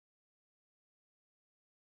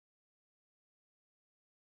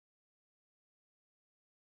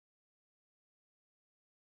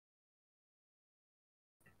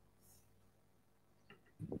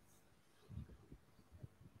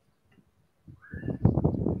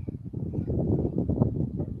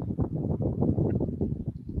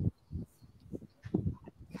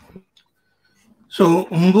So,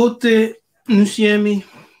 Mbote Nsiemi,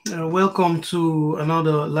 welcome to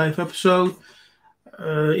another live episode.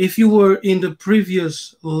 If you were in the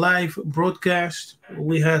previous live broadcast,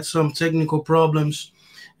 we had some technical problems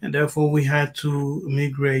and therefore we had to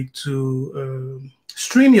migrate to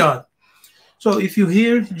StreamYard. So, if you're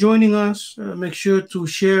here joining us, make sure to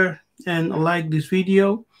share and like this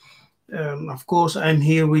video. Of course, I'm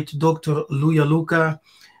here with Dr. Luyaluka,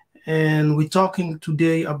 and we're talking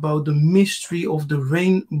today about the mystery of the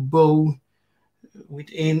rainbow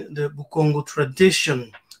within the Bukongo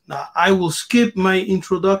tradition. Now, I will skip my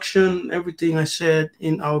introduction, everything I said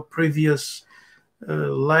in our previous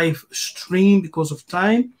live stream because of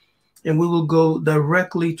time, and we will go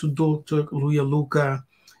directly to Dr. Luyaluka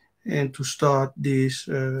and to start this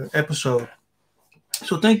episode.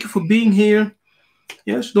 So, thank you for being here.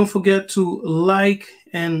 Yes, don't forget to like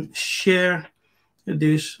and share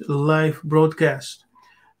this live broadcast.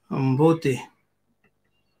 Bote.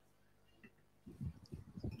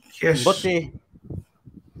 Yes. Mbote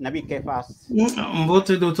Nabi Kefas,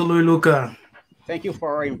 Bote Dr. Luyaluka. thank you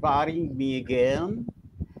for inviting me again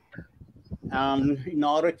in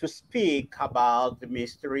order to speak about the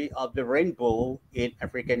mystery of the rainbow in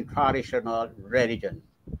African traditional religion.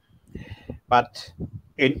 But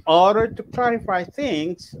in order to clarify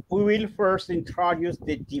things, we will first introduce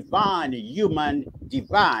the divine human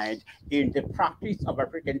divide in the practice of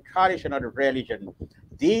African traditional religion.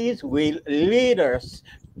 These will lead us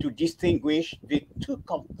to distinguish the two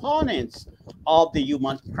components of the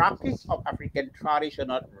human practice of African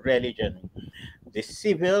traditional religion, the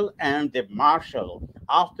civil and the martial.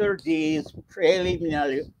 After these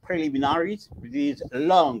preliminaries, these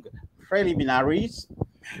long preliminaries,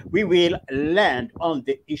 we will land on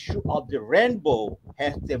the issue of the rainbow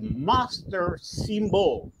as the master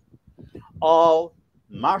symbol of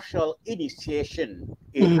martial initiation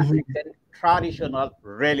in Mhm. African traditional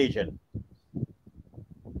religion.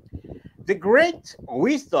 The great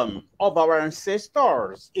wisdom of our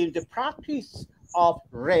ancestors in the practice of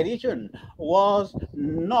religion was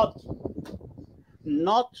not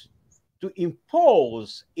to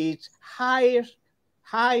impose its high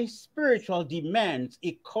spiritual demands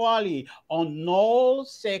equally on all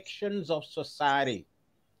sections of society.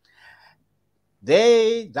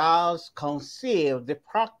 They thus conceive the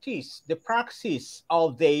praxis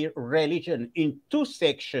of their religion in two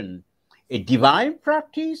sections: a divine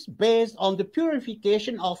practice based on the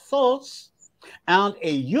purification of thoughts, and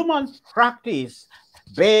a human practice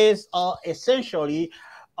based essentially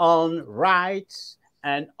on rites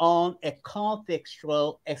and on a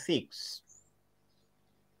contextual ethics.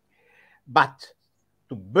 But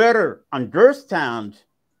to better understand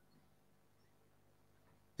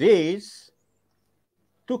these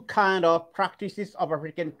two kind of practices of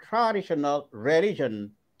African traditional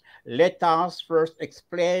religion, let us first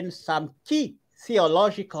explain some key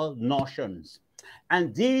theological notions.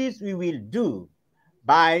 And these we will do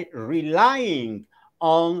by relying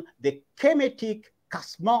on the Kemetic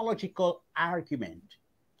cosmological argument.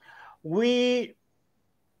 We,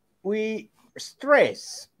 we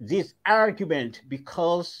stress this argument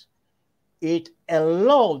because it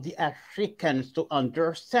allowed the Africans to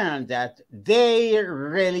understand that their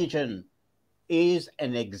religion is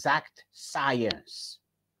an exact science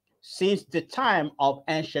since the time of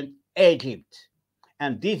ancient Egypt.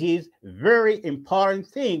 And this is very important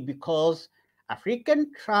thing because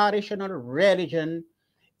African traditional religion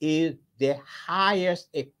is the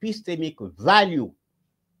highest epistemic value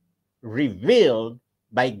revealed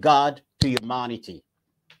by God to humanity.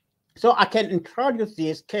 So I can introduce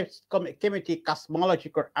this Kemetic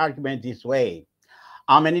cosmological argument this way.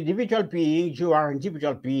 I'm an individual being, you are an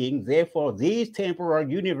individual being, therefore this temporal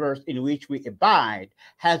universe in which we abide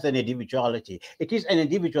has an individuality. It is an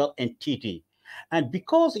individual entity. And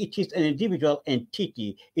because it is an individual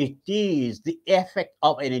entity, it is the effect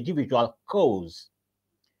of an individual cause.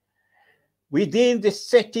 Within the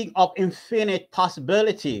setting of infinite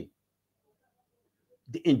possibility,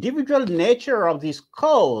 the individual nature of this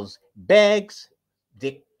cause begs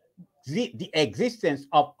the, the existence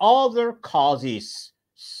of other causes.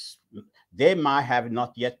 They might have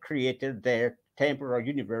not yet created their temporal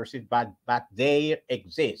universes, but they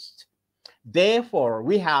exist. Therefore,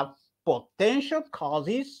 we have potential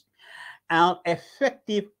causes and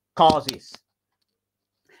effective causes.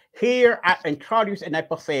 Here, I introduce an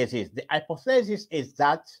hypothesis. The hypothesis is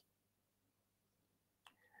that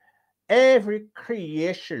every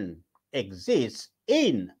creation exists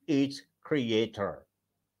in its creator.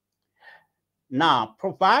 Now,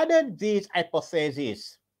 provided this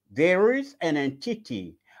hypothesis, there is an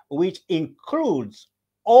entity which includes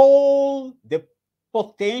all the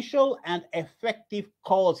potential and effective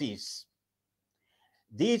causes.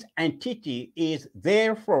 This entity is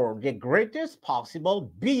therefore the greatest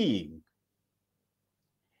possible being.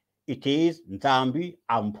 It is Nzambi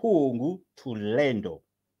Ampungu Tulendo.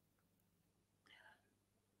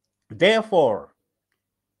 Therefore,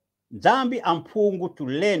 Nzambi Ampungu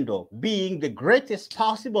Tulendo, being the greatest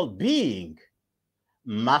possible being,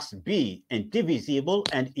 must be indivisible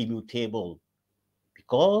and immutable.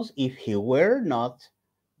 Because if he were not,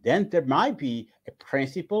 then there might be a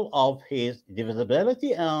principle of his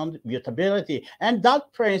divisibility and mutability, and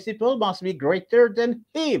that principle must be greater than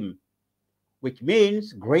him, which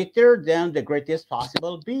means greater than the greatest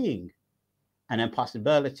possible being, an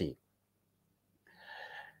impossibility.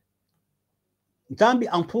 Nzambi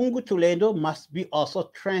Ampungu Tulendo must be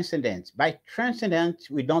also transcendent. By transcendent,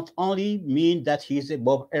 we don't only mean that he's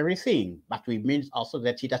above everything, but we mean also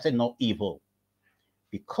that he doesn't know evil.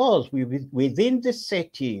 Because within the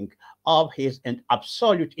setting of his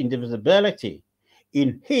absolute indivisibility,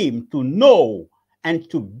 in him to know and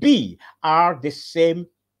to be are the same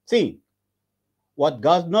thing. What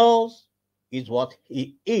God knows is what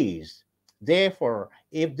he is. Therefore,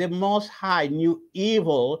 if the Most High knew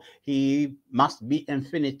evil, he must be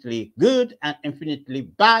infinitely good and infinitely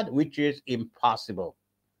bad, which is impossible.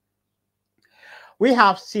 We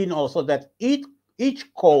have seen also that each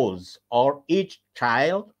cause or each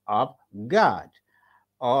child of God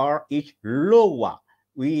or each lower,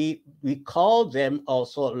 we call them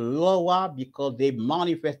also lower because they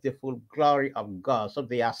manifest the full glory of God. So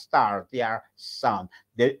they are stars, they are sun.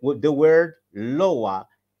 The word lower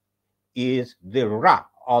is the Ra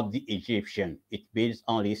of the Egyptian. It means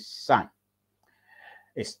only sun,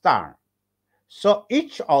 a star. So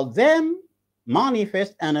each of them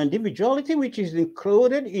manifests an individuality which is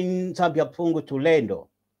included in Nzambi Tulendo.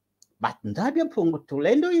 But Nzambi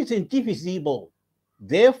Tulendo is indivisible.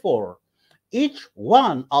 Therefore, each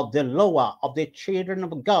one of the lower of the children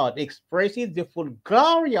of God expresses the full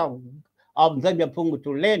glory of Nzambi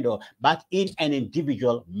Tulendo, but in an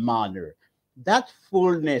individual manner. That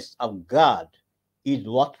fullness of God is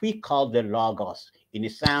what we call the Logos in a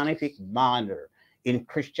scientific manner. In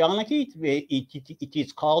Christianity, it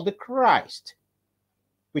is called the Christ,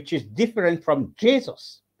 which is different from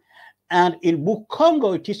Jesus. And in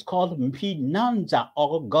Bukongo, it is called Mpinanza,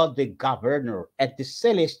 or God the Governor, at the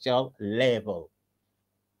celestial level.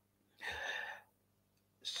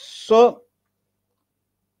 So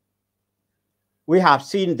we have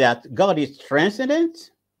seen that God is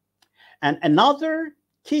transcendent. And another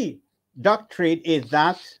key doctrine is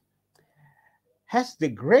that has the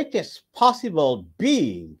greatest possible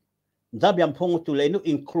being. Nzambi Ampungu Tulendo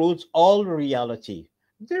includes all reality.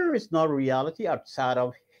 There is no reality outside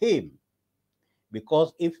of him.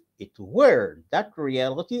 Because if it were, that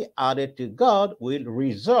reality added to God will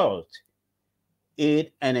result in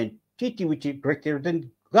an entity which is greater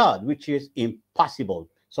than God, which is impossible.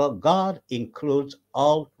 So God includes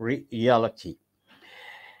all reality.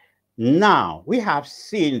 Now, we have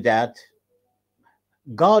seen that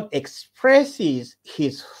God expresses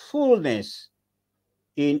his fullness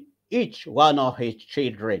in each one of his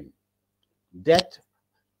children. That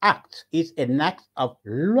act is an act of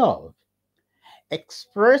love.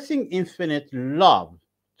 Expressing infinite love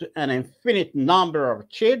to an infinite number of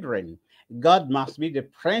children, God must be the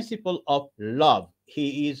principle of love.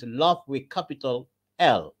 He is love with capital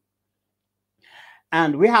L.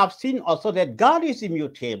 And we have seen also that God is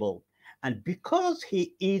immutable. And because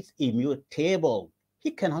he is immutable,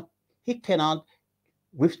 he cannot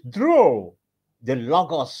withdraw the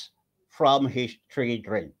logos from his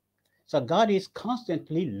children. So God is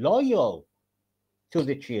constantly loyal to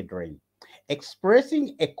the children,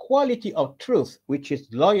 expressing a quality of truth, which is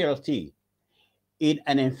loyalty, in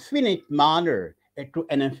an infinite manner to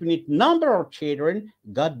an infinite number of children.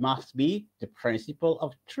 God must be the principle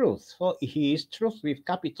of truth. So he is truth with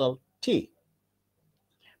capital T,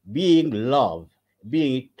 being love,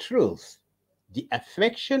 being truth. The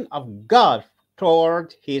affection of God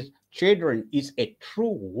toward his children is a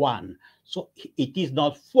true one. So it is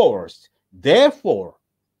not forced. Therefore,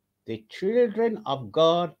 the children of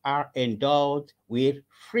God are endowed with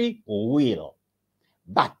free will.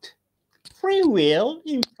 But free will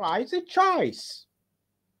implies a choice.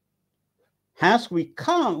 Hence, we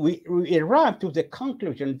arrive to the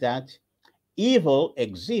conclusion that evil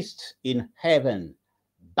exists in heaven,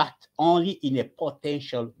 but only in a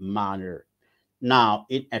potential manner. Now,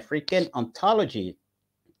 in African ontology,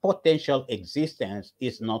 potential existence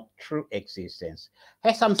is not true existence.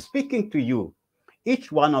 As I'm speaking to you,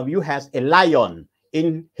 each one of you has a lion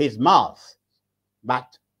in his mouth,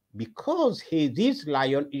 but because this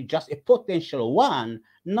lion is just a potential one,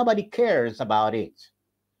 nobody cares about it.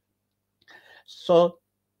 So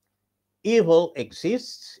evil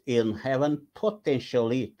exists in heaven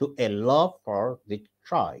potentially to allow for the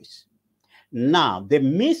choice. Now, the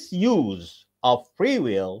misuse of free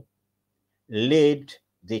will led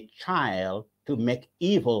the child to make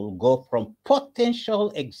evil go from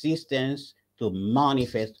potential existence to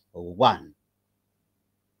manifest one.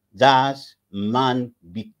 Thus, man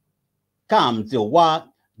becomes the one,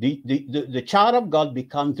 the child of God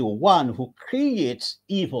becomes the one who creates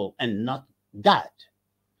evil and not God.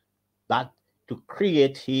 But to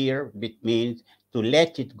create here, it means to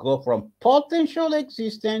let it go from potential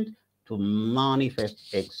existence to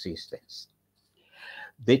manifest existence.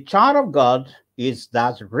 The child of God is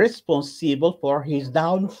thus responsible for his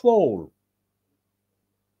downfall,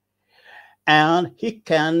 and he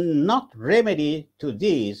cannot remedy to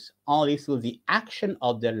this only through the action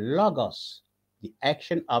of the Logos, the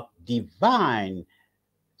action of divine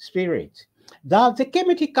spirit. Thus, the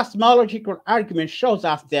Kemetic cosmological argument shows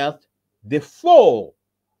us that the fall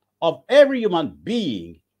of every human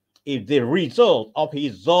being is the result of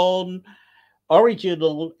his own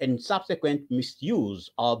original and subsequent misuse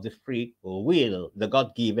of the free will, the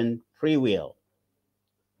God given free will.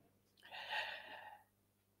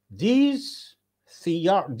 This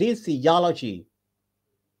theology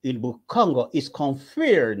in Bukongo is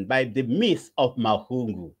confirmed by the myth of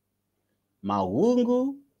Mahungu.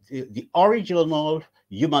 Mahungu, the original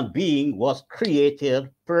human being, was created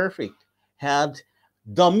perfect, had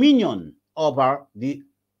dominion over the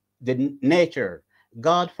nature.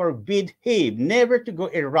 God forbid him never to go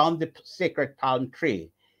around the sacred palm tree.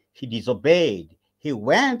 He disobeyed. He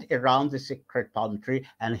went around the sacred palm tree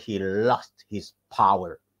and he lost his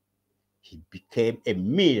power. He became a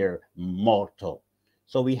mere mortal.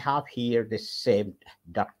 So we have here the same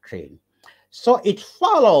doctrine. So it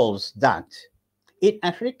follows that in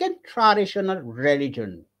African traditional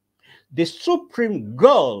religion, the supreme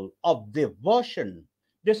goal of devotion,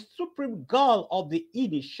 the supreme goal of the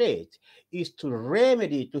initiate is to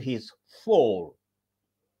remedy to his fall,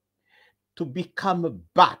 to become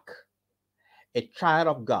back a child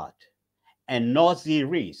of God, and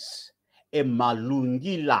Noziris, a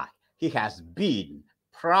Malungila he has been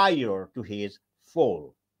prior to his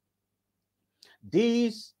fall.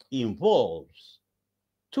 This involves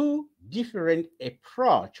two different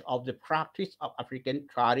approach of the practice of African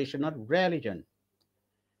traditional religion,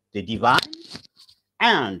 the divine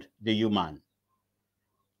and the human.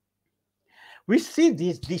 We see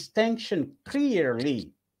this distinction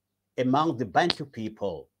clearly among the Bantu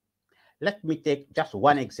people. Let me take just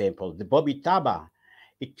one example, the Bobitaba.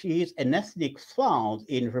 It is an ethnic found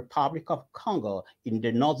in Republic of Congo in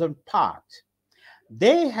the northern part.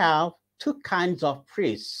 They have two kinds of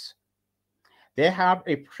priests. They have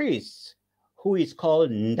a priest who is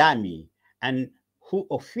called Ndami and who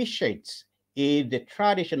officiates in the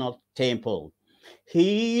traditional temple.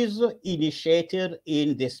 He is initiated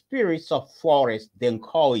in the spirits of forest,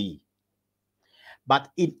 Denkoi. But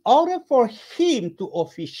in order for him to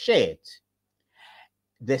officiate,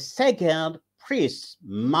 the second priest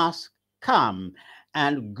must come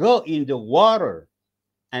and go in the water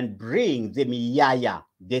and bring the miyaya,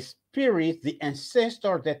 the spirit, the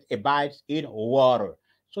ancestor that abides in water.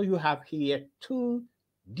 So you have here two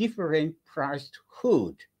different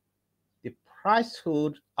priesthood. The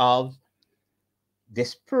priesthood of the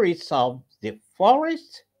spirits of the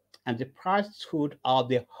forest and the priesthood of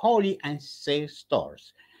the holy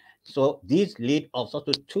ancestors. So these lead also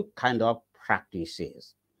to two kind of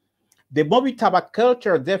practices. The Mobitaba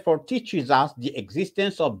culture therefore teaches us the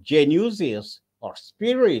existence of genuses or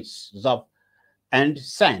spirits of and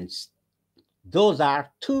saints. Those are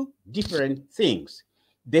two different things.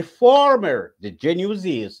 The former, the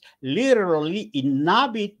genuses, literally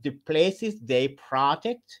inhabit the places they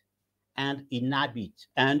protect and inhabit,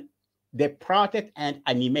 and they protect and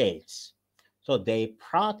animate. So they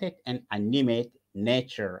protect and animate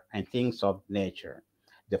nature and things of nature,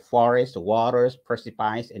 the forest, waters,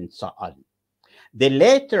 precipices, and so on. The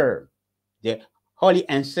latter, the holy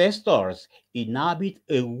ancestors, inhabit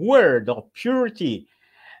a world of purity,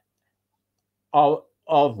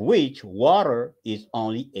 of which water is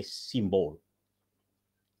only a symbol.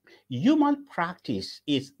 Human practice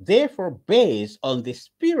is therefore based on the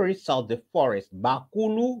spirits of the forest,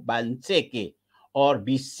 Bakulu Banteke, or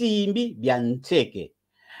Bisimbi Bianteke,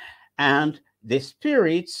 and the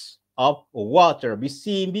spirits of water,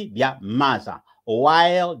 Bisimbi Biamaza,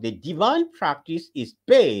 while the divine practice is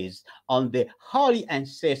based on the holy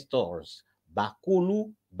ancestors,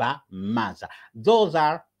 Bakulu Bamaza. Those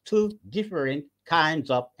are two different kinds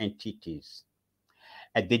of entities.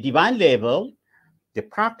 At the divine level, the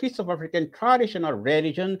practice of African traditional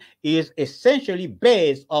religion is essentially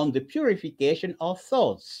based on the purification of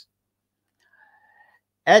thoughts.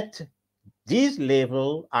 At this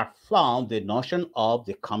level are found the notion of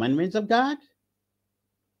the commandments of God.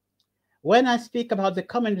 When I speak about the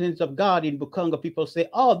commandments of God in Bukongo, people say,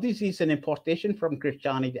 oh, this is an importation from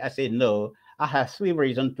Christianity. I say, no, I have three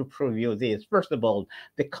reasons to prove you this. First of all,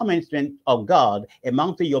 the commandments of God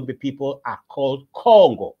among the Yombe people are called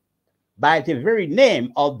Congo by the very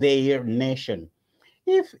name of their nation.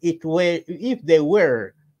 If they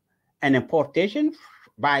were an importation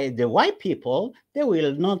by the white people, they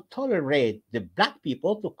will not tolerate the black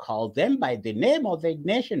people to call them by the name of their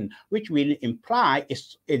nation, which will imply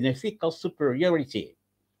an ethical superiority.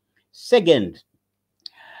 Second,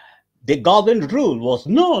 the golden rule was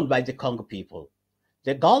known by the Congo people.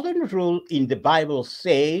 The golden rule in the Bible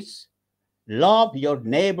says, love your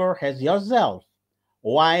neighbor as yourself,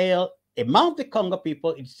 while among the Congo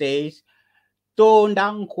people it says,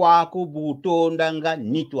 Tondang kwaku butondanga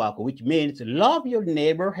nitwaku, which means love your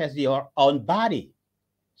neighbor as your own body.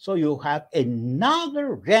 So you have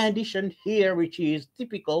another rendition here, which is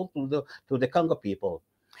typical to the Congo people.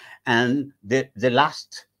 And the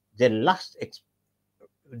last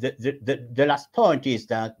point is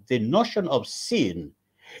that the notion of sin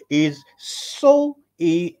is so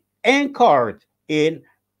anchored in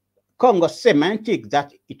Congo semantic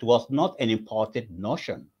that it was not an imported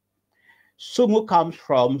notion. Sumu comes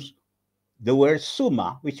from the word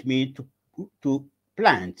suma, which means to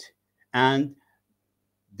plant. And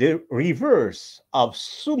the reverse of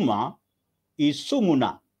suma is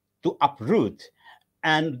sumuna, to uproot.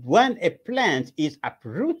 And when a plant is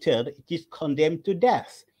uprooted, it is condemned to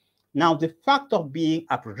death. Now, the fact of being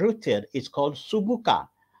uprooted is called sumuka.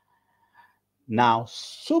 Now,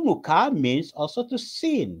 sumuka means also to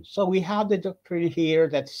sin. So we have the doctrine here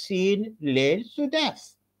that sin leads to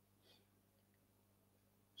death.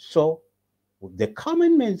 So the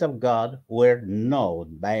commandments of God were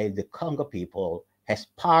known by the Congo people as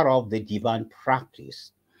part of the divine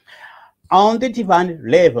practice. On the divine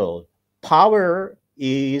level, power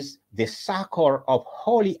is the succor of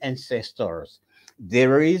holy ancestors.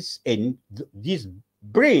 This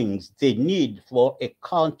brings the need for a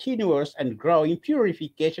continuous and growing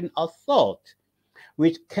purification of thought,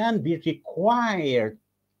 which can be required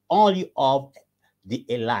only of the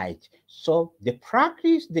elite. So the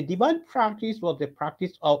divine practice was the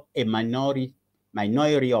practice of a minority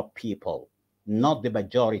of people, not the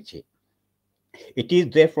majority. It is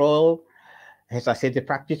therefore, as I said, the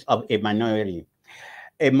practice of a minority.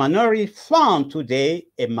 A minority found today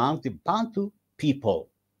among the Bantu people,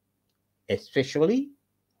 especially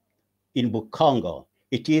in Bukongo.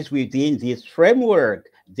 It is within this framework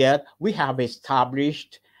that we have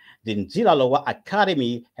established the Nzilalowa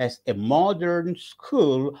Academy as a modern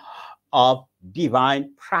school of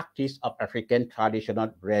divine practice of African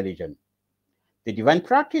traditional religion. The divine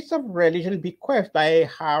practice of religion bequeathed by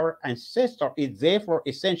our ancestor is therefore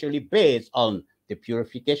essentially based on the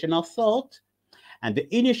purification of thought, and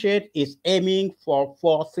the initiate is aiming for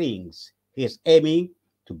four things. He is aiming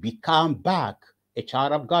to become back a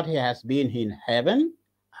child of God. He has been in heaven.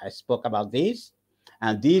 I spoke about this.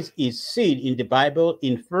 And this is seen in the Bible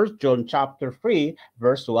in 1 John chapter 3,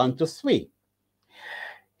 verse 1 to 3.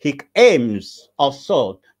 He aims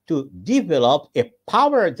also to develop a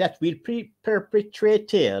power that will be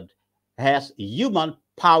perpetuated as human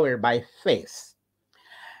power by faith.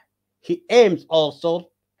 He aims also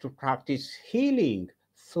to practice healing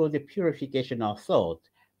through the purification of thought.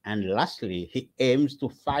 And lastly, he aims to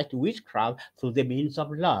fight witchcraft through the means of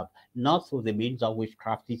love, not through the means of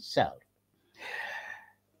witchcraft itself.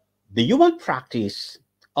 The human practice,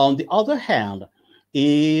 on the other hand,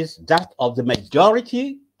 is that of the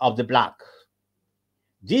majority of the Black.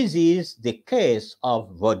 This is the case of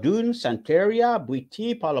Vodun, Santeria,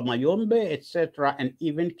 Bwiti, Palomayombe, etc., and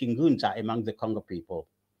even Kingunza among the Congo people.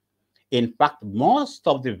 In fact, most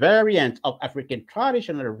of the variants of African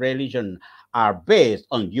traditional religion are based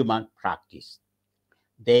on human practice.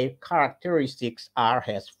 Their characteristics are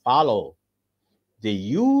as follows: the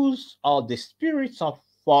use of the spirits of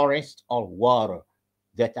forest or water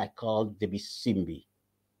that I call the Bisimbi,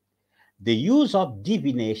 the use of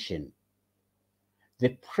divination, the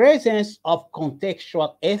presence of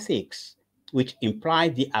contextual ethics, which imply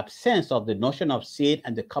the absence of the notion of sin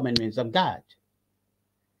and the commandments of God,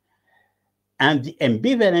 and the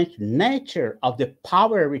ambivalent nature of the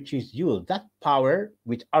power which is used, that power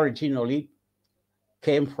which originally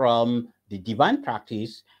came from the divine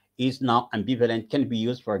practice is now ambivalent, can be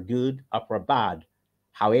used for good or for bad.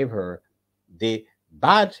 However, the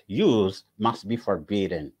bad use must be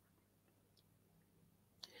forbidden.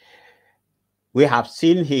 We have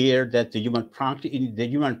seen here that the human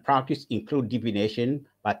practice include divination,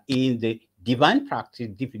 but in the divine practice,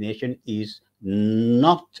 divination is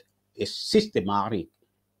not a systematic,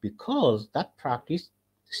 because that practice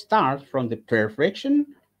starts from the perfection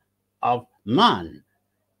of man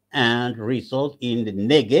and result in the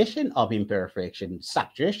negation of imperfection,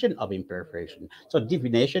 saturation of imperfection. So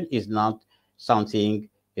divination is not something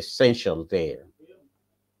essential there.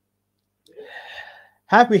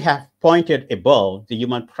 As we have pointed above, the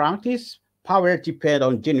human practice power depend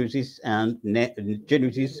on genesis and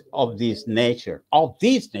genesis of this nature.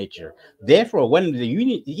 Therefore, when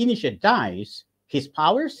the initiate dies, his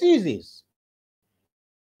power ceases.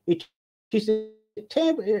 It is a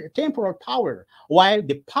temporal power, while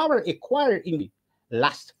the power acquired in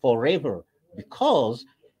lasts forever, because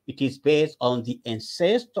it is based on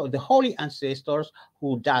the holy ancestors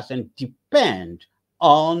who doesn't depend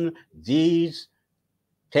on these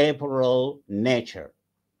temporal nature.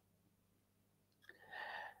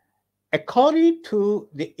 According to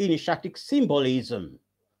the initiatic symbolism,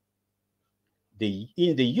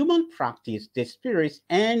 in the human practice, the spirit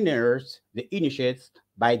enters the initiates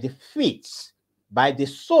by the feet, by the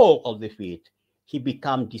soul of the feet. He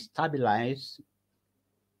becomes destabilized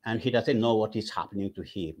and he doesn't know what is happening to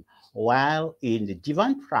him. While in the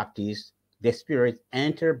divine practice, the spirit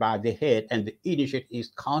enters by the head and the initiate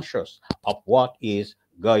is conscious of what is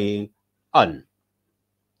going on.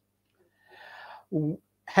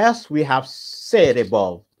 As we have said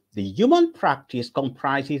above, the human practice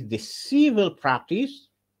comprises the civil practice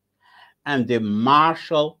and the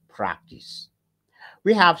martial practice.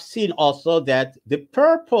 We have seen also that the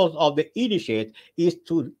purpose of the initiate is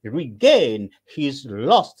to regain his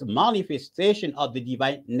lost manifestation of the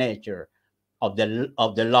divine nature of the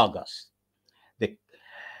Logos. The,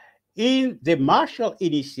 in the martial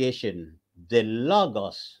initiation, the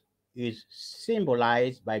Logos is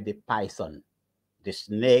symbolized by the python, the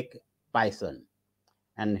snake python.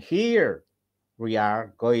 And here we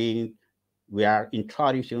are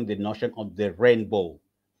introducing the notion of the rainbow.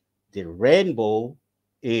 The rainbow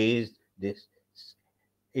is this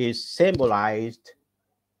is symbolized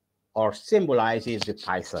or symbolizes the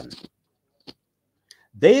python.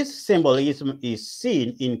 This symbolism is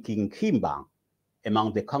seen in King Kimba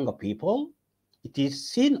among the Congo people. It is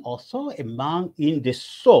seen also in the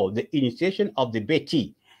soul, the initiation of the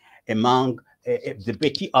Beti among the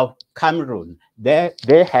Beti of Cameroon. They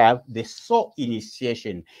have the soul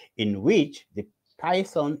initiation in which the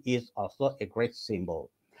python is also a great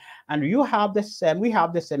symbol. And we have the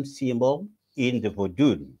same symbol in the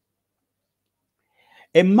Vodun.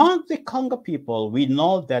 Among the Congo people, we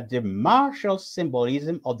know that the martial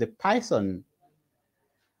symbolism of the python,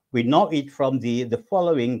 we know it from the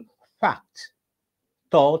following fact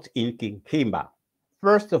taught in King Kimba.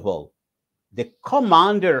 First of all, the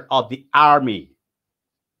commander of the army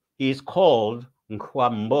is called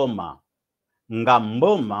Nkwamboma,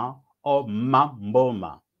 Ngamboma, or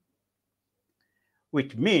Mamboma,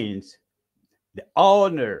 which means the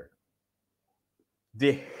owner,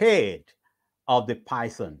 the head of the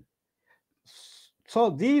python. So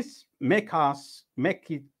this make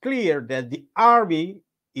it clear that the army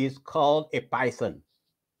is called a python.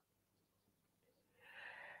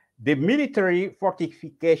 The military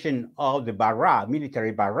fortification of the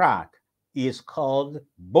military barrack, is called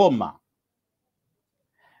Boma.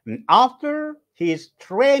 And after his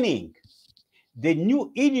training, the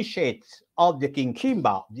new initiates of the King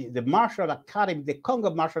Kimba, the Martial Academy, the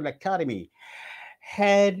Congo Martial Academy,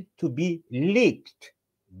 had to be licked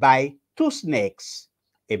by two snakes,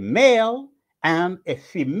 a male and a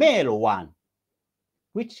female one,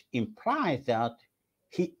 which implies that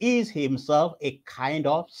he is himself a kind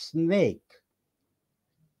of snake.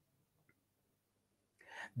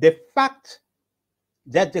 The fact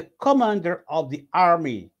that the commander of the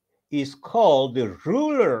army is called the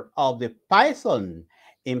ruler of the python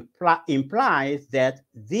implies that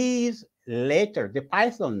these later, the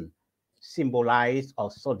python, symbolize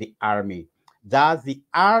also the army. Thus, the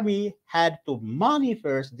army had to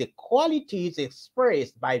manifest the qualities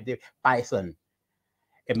expressed by the python.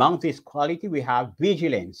 Among these qualities, we have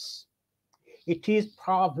vigilance. It is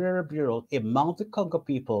proverbial among the Congo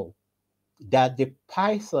people that the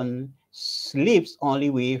python sleeps only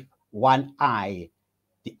with one eye.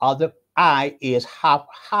 The other eye is half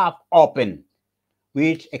open,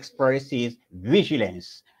 which expresses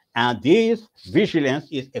vigilance. And this vigilance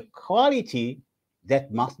is a quality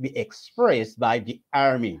that must be expressed by the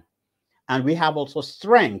army. And we have also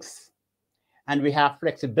strength, and we have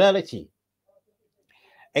flexibility.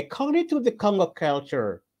 According to the Congo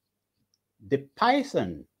culture, the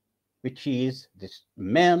python, which is the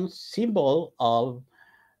main symbol of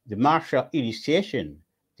the martial initiation,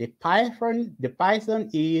 the python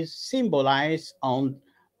is symbolized on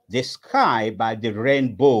the sky by the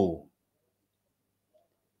rainbow.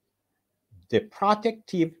 The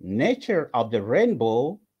protective nature of the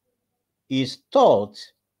rainbow is taught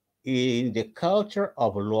in the culture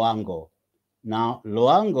of Luango. Now,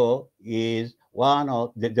 Luango is one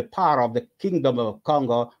of the part of the Kingdom of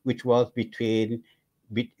Congo, which was be,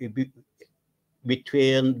 be-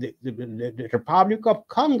 between the Republic of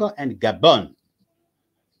Congo and Gabon,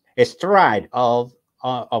 a stride of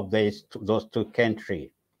those two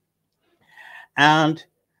countries. And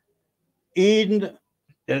in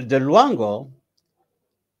the Luango,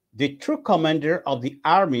 the true commander of the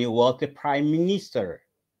army was the prime minister,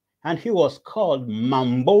 and he was called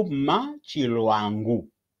Mamboma Chiluangu.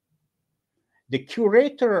 The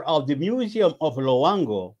curator of the Museum of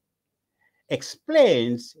Luango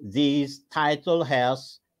explains this title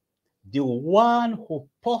as the one who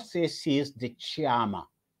possesses the Chiama.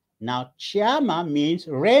 Now, Chiama means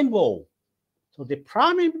rainbow. So the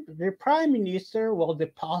prime minister was the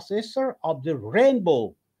possessor of the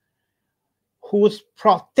rainbow, whose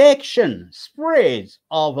protection spreads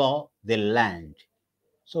over the land.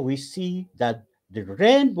 So we see that the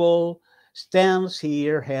rainbow stands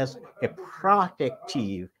here as a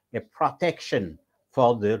protection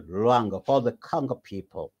for the Luango, for the Congo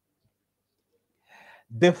people.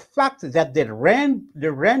 The fact that the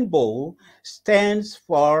rainbow stands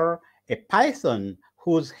for a python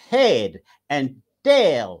whose head and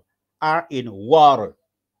tail are in water.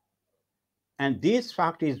 And this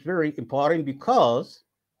fact is very important because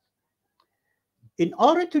in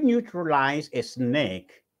order to neutralize a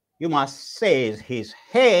snake, you must seize his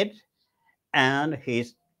head and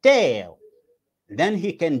his tail. Then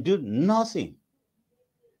he can do nothing.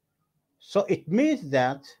 So it means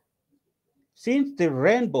that since the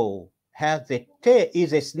rainbow has the tail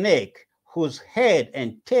is a snake whose head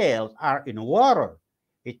and tail are in water,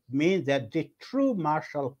 it means that the true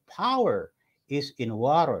martial power is in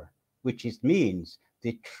water, which means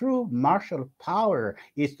the true martial power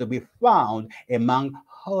is to be found among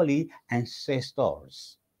holy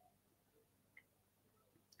ancestors.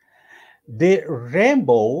 The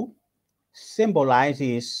rainbow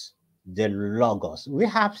symbolizes the Logos. We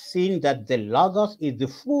have seen that the Logos is the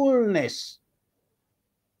fullness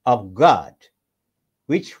of God,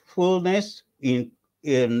 which fullness in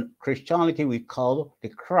Christianity we call the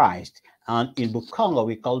Christ, and in Bukongo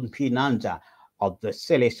we call Pinanda of the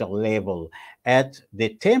celestial level. At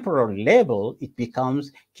the temporal level, it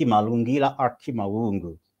becomes Kimalungila or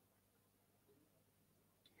Kimawungu.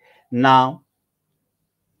 Now,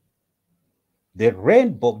 the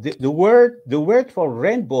rainbow, the word for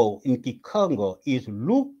rainbow in Kikongo is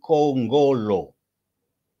Lukongolo.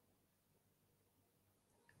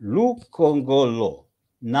 Lukongolo.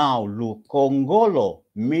 Now, Lukongolo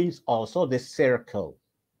means also the circle.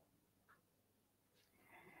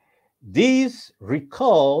 These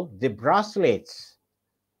recall the bracelets,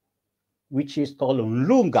 which is called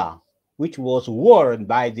Lunga, which was worn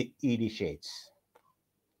by the initiates.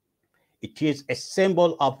 It is a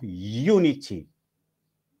symbol of unity.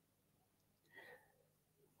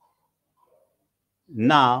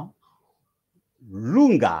 Now,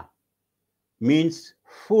 Lunga means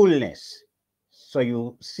fullness. So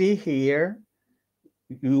you see here,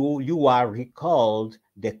 you are recalled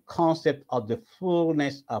the concept of the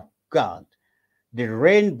fullness of God. The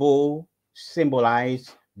rainbow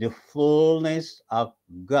symbolizes the fullness of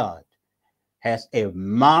God, has a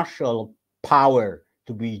martial power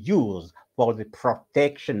to be used for the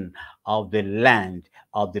protection of the land,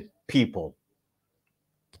 of the people.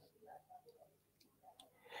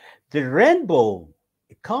 The rainbow,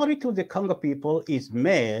 according to the Congo people, is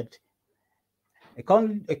made,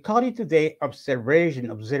 according to their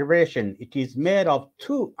observation, it is made of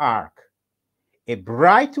two arcs, a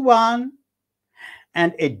bright one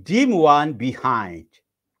and a dim one behind.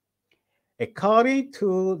 According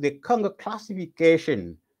to the Congo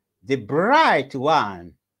classification, the bright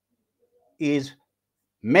one is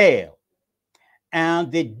male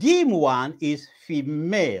and the dim one is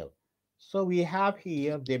female. So we have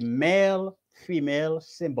here the male female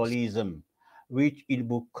symbolism, which in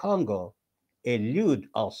Bukongo allude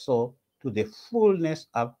also to the fullness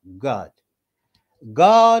of God.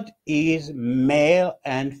 God is male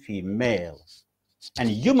and female, and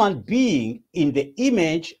human beings in the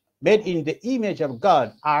image, made in the image of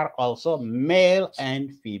God, are also male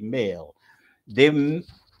and female. The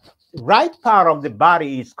right part of the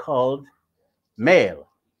body is called male,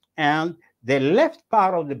 and The left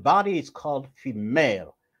part of the body is called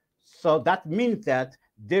female. So that means that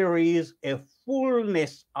there is a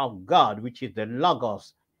fullness of God, which is the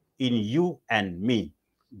Logos, in you and me.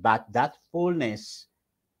 But that fullness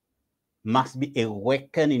must be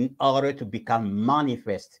awakened in order to become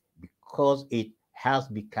manifest, because it has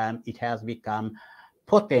become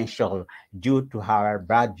potential due to our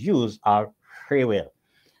bad use of free will.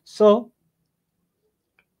 So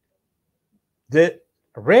the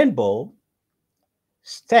rainbow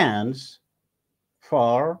stands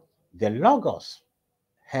for the Logos,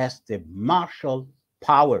 has the martial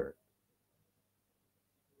power.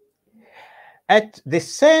 At the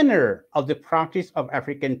center of the practice of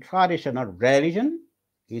African traditional religion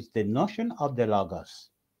is the notion of the Logos,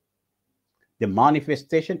 the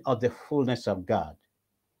manifestation of the fullness of God.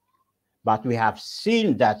 But we have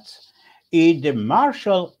seen that in the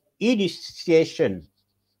martial initiation,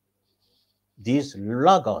 this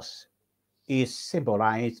Logos is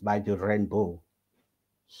symbolized by the rainbow.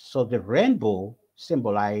 So the rainbow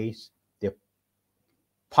symbolizes the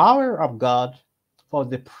power of God for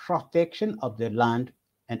the protection of the land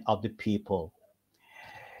and of the people.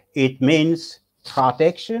 It means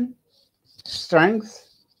protection, strength,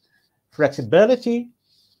 flexibility.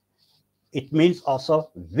 It means also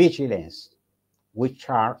vigilance, which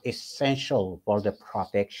are essential for the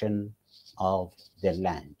protection of the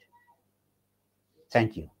land.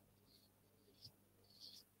 Thank you.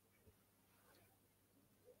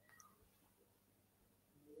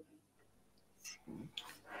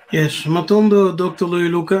 Yes, Matondo, Dr.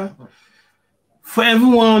 Luyaluka. For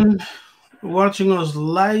everyone watching us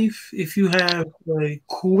live, if you have a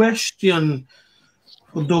question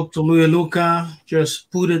for Dr. Luyaluka,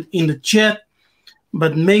 just put it in the chat,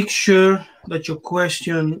 but make sure that your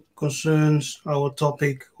question concerns our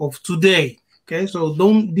topic of today. Okay, so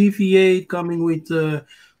don't deviate coming with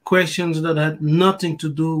questions that had nothing to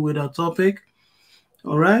do with our topic.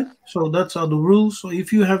 All right, so that's are the rules. So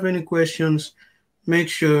if you have any questions, make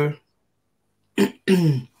sure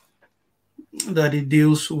that it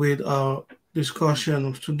deals with our discussion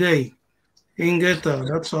of today. Ingeta,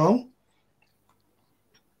 that's all.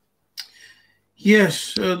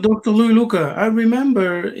 Yes, Dr. Luyaluka, I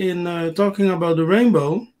remember in talking about the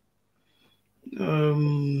rainbow.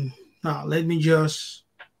 Now, let me just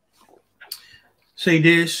say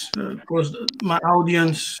this, because my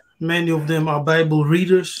audience, many of them are Bible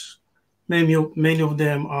readers. Many of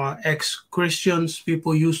them are ex-Christians.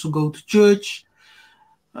 People used to go to church.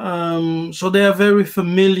 So they are very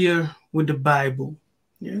familiar with the Bible.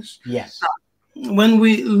 Yes. Yes. When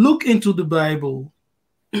we look into the Bible,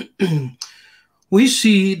 we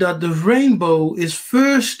see that the rainbow is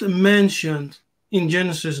first mentioned in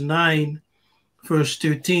Genesis 9, verse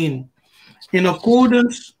 13, in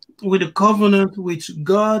accordance with the covenant which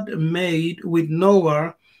God made with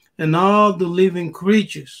Noah and all the living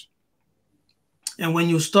creatures. And when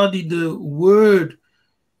you study the word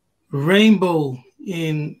rainbow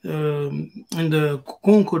in the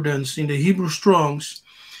concordance in the Hebrew Strongs,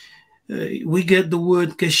 we get the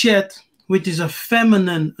word keshet, which is a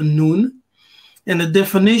feminine nun, and the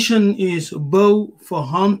definition is bow for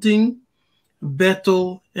hunting,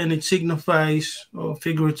 battle, and it signifies, or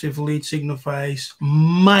figuratively, it signifies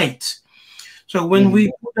might. So when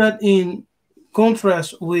we put that in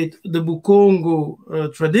contrast with the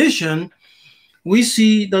Bukongo tradition, we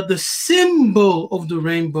see that the symbol of the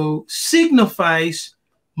rainbow signifies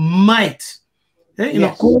might, okay? In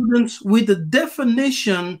accordance with the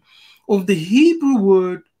definition of the Hebrew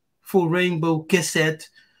word for rainbow, keset,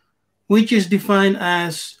 which is defined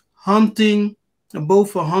as hunting, both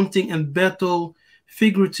for hunting and battle.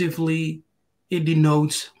 Figuratively, it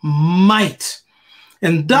denotes might.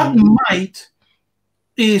 And that might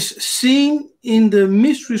is seen in the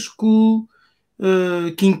mystery school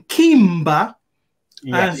Kinkimba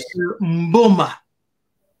as the Mboma.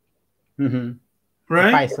 Right?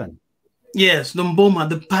 The python. Yes, the Mboma,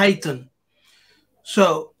 the python.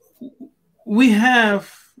 So we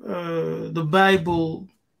have the Bible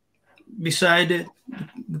beside it,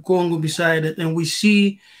 the Congo beside it, and we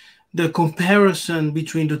see the comparison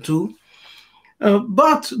between the two.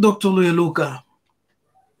 But Dr. Luyaluka,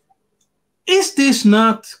 is this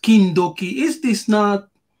not kindoki? Is this not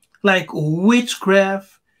like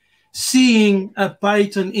witchcraft, seeing a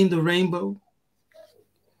python in the rainbow?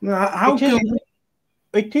 How can we?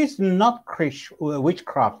 It is not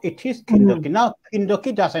witchcraft. It is kindoki. Now,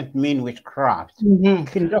 kindoki doesn't mean witchcraft.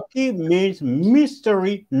 Kindoki means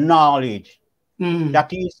mystery knowledge.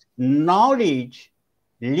 That is knowledge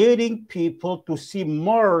leading people to see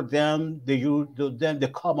more than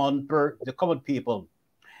the common people.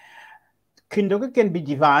 Kindoki can be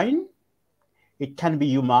divine, It can be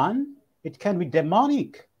human. It can be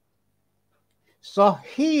demonic. So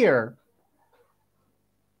here,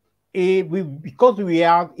 because we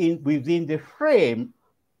are within the frame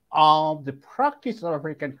of the practice of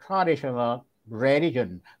African traditional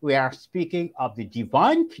religion, we are speaking of the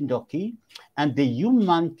divine kindoki and the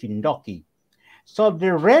human kindoki. So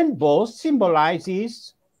the rainbow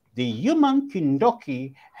symbolizes the human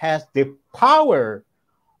kindoki has the power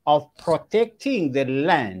of protecting the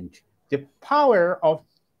land, the power of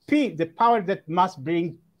peace, the power that must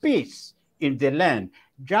bring peace in the land,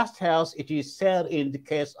 just as it is said in the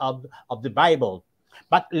case of the Bible.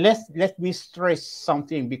 But let me stress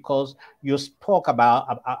something, because you spoke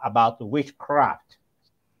about witchcraft.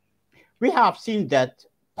 We have seen that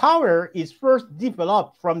power is first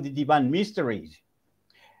developed from the divine mysteries,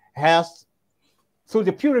 has through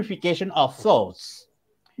the purification of thoughts,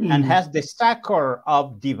 and has the succor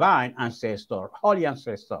of divine ancestors, holy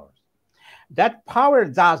ancestors. That power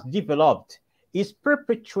thus developed is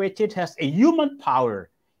perpetuated as a human power.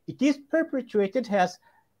 It is perpetuated as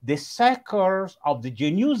the succors of the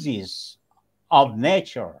genuses of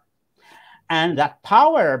nature. And that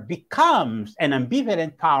power becomes an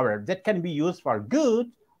ambivalent power that can be used for good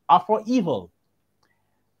or for evil.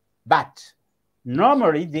 But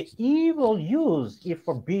normally the evil use is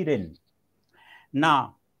forbidden.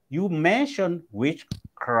 Now, you mentioned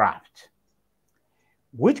witchcraft.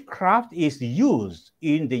 Witchcraft is used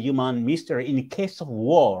in the human mystery in case of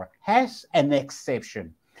war as an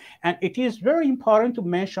exception. And it is very important to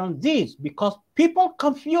mention this, because people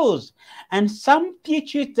confuse, and some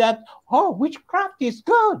teach it that, oh, witchcraft is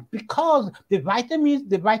good because the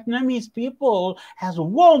Vietnamese people has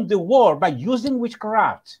won the war by using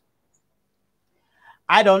witchcraft.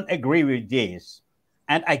 I don't agree with this.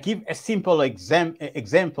 And I give a simple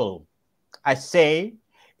example. I say,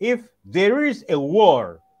 if there is a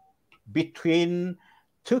war between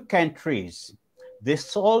two countries, the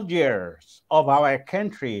soldiers of our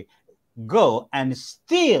country go and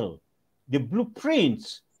steal the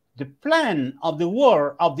blueprints, the plan of the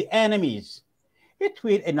war of the enemies, it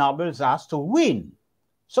will enable us to win.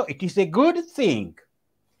 So it is a good thing.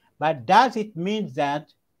 But does it mean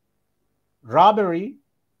that robbery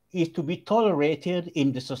is to be tolerated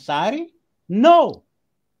in the society? No.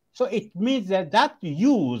 So it means that that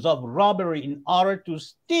use of robbery in order to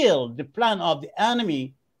steal the plan of the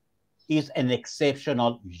enemy is an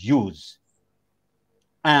exceptional use.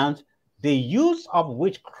 And the use of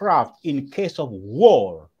witchcraft in case of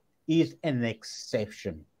war is an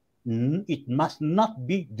exception. It must not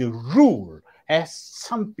be the rule, as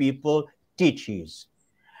some people teaches.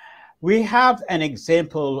 We have an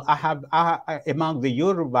example. Among the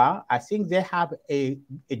Yoruba, I think they have a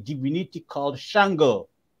divinity called Shango.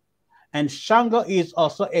 And Shango is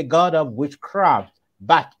also a god of witchcraft,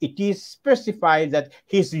 but it is specified that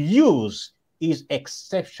his use is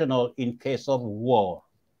exceptional in case of war.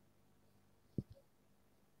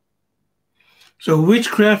 So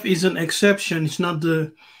witchcraft is an exception. It's not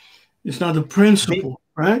the principle,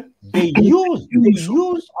 right? The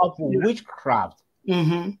use of witchcraft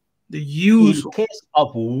the use in case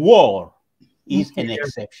of war is an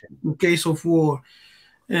exception. In case of war.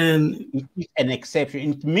 And it is an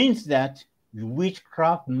exception. It means that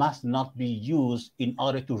witchcraft must not be used in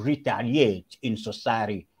order to retaliate in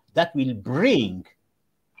society. That will bring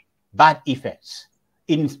bad effects.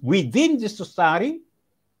 Within the society,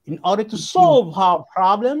 in order to solve our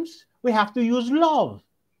problems, we have to use love.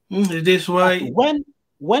 It is why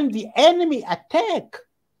when the enemy attack,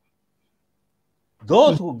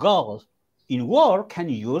 those who go in war can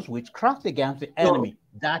use witchcraft against the enemy.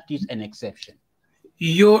 That is an exception.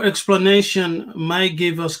 Your explanation might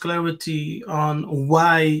give us clarity on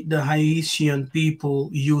why the Haitian people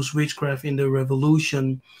use witchcraft in the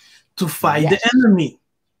revolution to fight the enemy.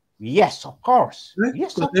 Yes, of course. Right?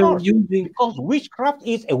 Yes, of course. Because witchcraft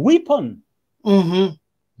is a weapon. The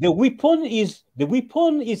weapon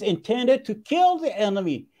is intended to kill the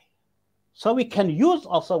enemy. So we can use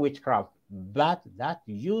also witchcraft, but that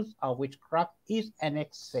use of witchcraft is an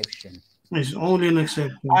exception. It's only an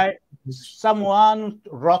exception. Someone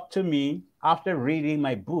wrote to me after reading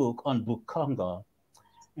my book on Book Congo,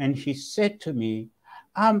 and he said to me,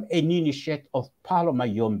 I'm an initiate of Paloma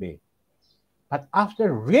Yombe, but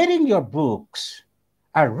after reading your books,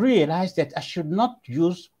 I realized that I should not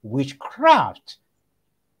use witchcraft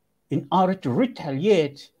in order to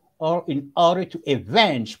retaliate or in order to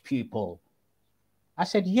avenge people. I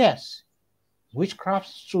said, yes, witchcraft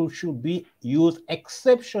should be used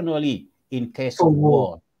exceptionally in case of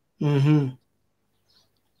war. Yeah,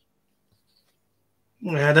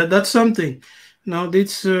 that's something. Now,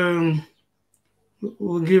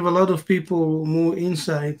 will give a lot of people more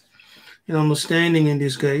insight and understanding in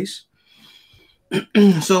this case.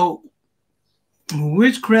 So,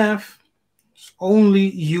 witchcraft is only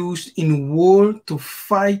used in war to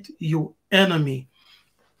fight your enemy.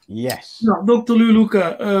 Yes. Now, Dr.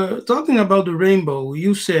 Luluka, talking about the rainbow,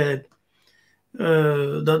 you said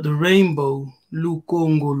that the rainbow,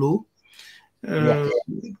 Lukongolo, uh, Yes.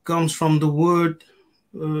 comes from the word,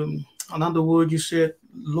 another word you said,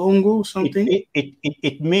 longo, It, something? it, it,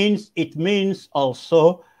 it, it means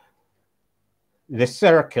also the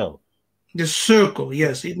circle. The circle,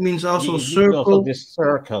 yes, it means also It means also circle, the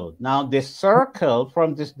circle. Now the circle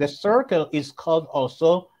from this the circle is called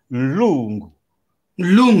also lungu.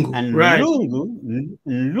 lungu, And right?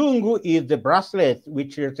 lungu is the bracelet,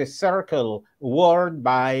 which is a circle worn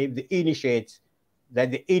by the initiates,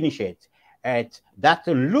 that the initiate. And that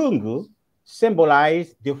lungu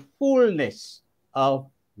symbolizes the fullness of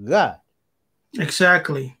God.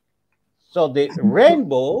 Exactly. So the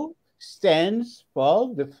rainbow stands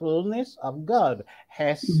for the fullness of God,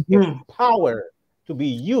 has a Mhm, power to be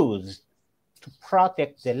used to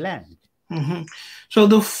protect the land. mhm. So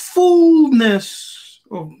the fullness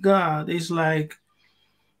of God is like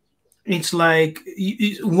it's like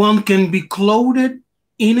one can be clothed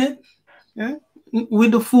in it, yeah,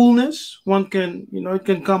 with the fullness. One can, it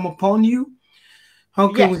can come upon you. How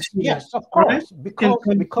can we Yes, see that? yes, of Right? course, It can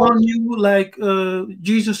come upon you like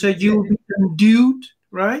Jesus said, you will be endued,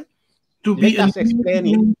 right? To be let us explain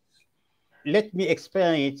it. endued. Let me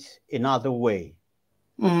explain it another way.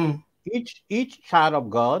 Mhm, Each child of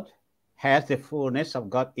God has the fullness of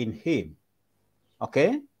God in him.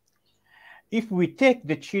 Okay? If we take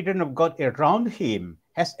the children of God around him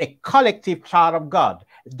as a collective child of God,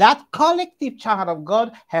 that collective child of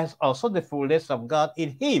God has also the fullness of God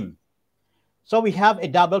in him. So we have a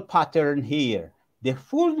double pattern here. The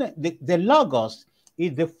logos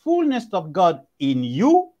is the fullness of God in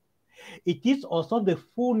you. It is also the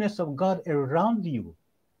fullness of God around you.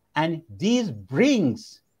 And this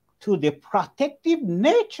brings to the protective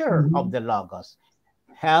nature of mhm. the logos.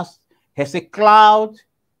 Has has a cloud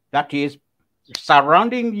that is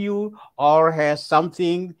surrounding you, or has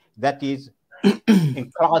something that is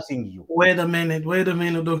enclosing you. Wait a minute,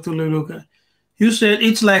 Dr. Leluka. You said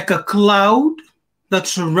it's like a cloud that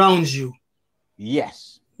surrounds you.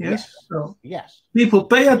 Yes, Yes. yes, So yes, people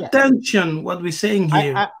pay yes. attention what we're saying I,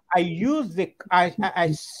 here. I, I use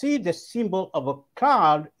I see the symbol of a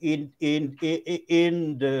cloud in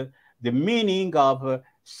the meaning of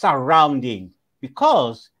surrounding,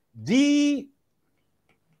 because the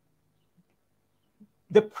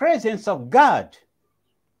presence of God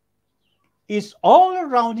is all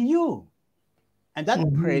around you, and that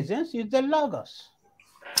Mhm. presence is the logos,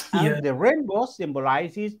 Yeah. and the rainbow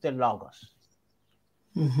symbolizes the logos.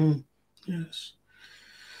 Hmm. Yes.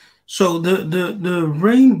 So the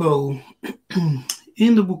rainbow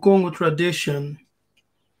in the Bukongo tradition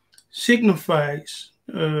signifies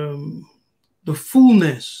the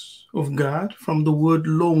fullness of God from the word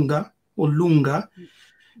longa or lunga.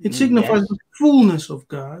 It signifies the Yes, fullness of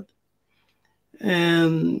God,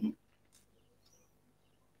 and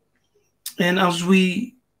as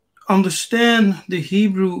we understand the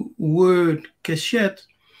Hebrew word keshet,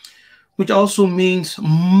 which also means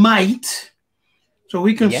might, so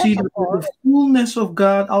we can see yes, that of the course. fullness of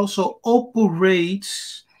God also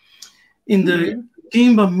operates in the Mhm.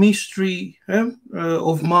 Kimba mystery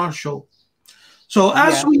of Marshall. So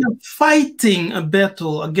as we Yes, are fighting a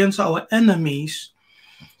battle against our enemies,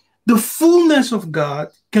 the fullness of God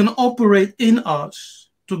can operate in us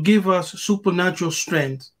to give us supernatural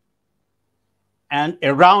strength and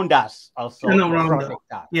around us and also to around us.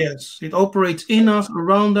 protect us. Yes, it operates in us,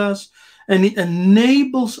 around us, and it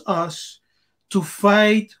enables us to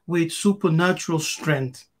fight with supernatural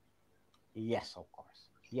strength. Yes, of course.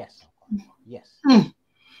 Yes, of course. Yes. Hmm.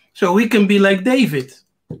 So we can be like David.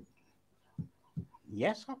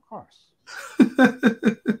 Yes, of course.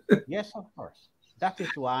 Yes, of course. That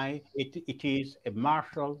is why it is a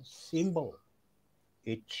martial symbol.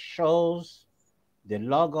 It shows the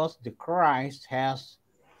Logos, the Christ, has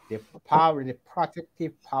the power, the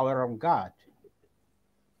protective power of God,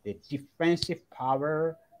 the defensive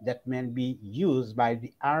power that can be used by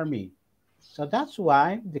the army. So that's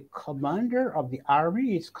why the commander of the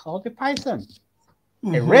army is called the Python,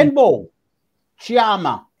 a Mhm. rainbow,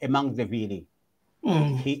 Chiama among the Vili.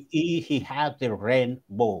 Mm, He has the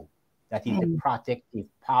rainbow, that is the mm. protective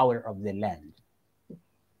power of the land.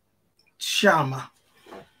 Shama.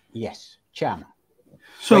 Yes, Chama,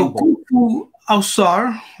 So rainbow. Kufu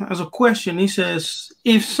has a question. He says,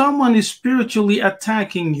 if someone is spiritually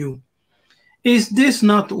attacking you, Is this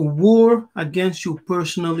not war against you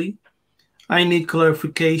personally? I need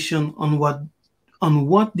clarification on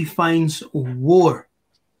what defines war.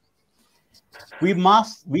 We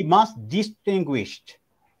must distinguish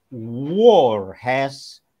war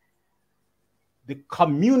as the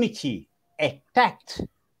community attacked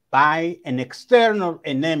by an external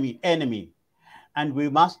enemy, and we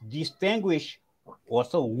must distinguish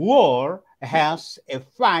also war as a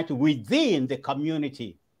fight within the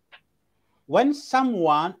community. When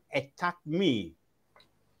someone attacked me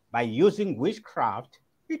by using witchcraft,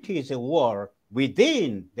 it is a war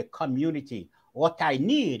within the community. What I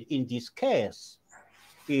need in this case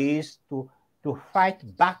is to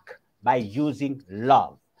fight back by using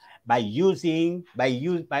love, by using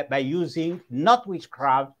not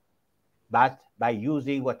witchcraft, but by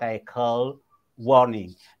using what I call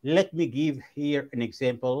warning. Let me give here an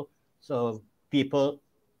example so people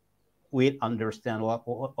will understand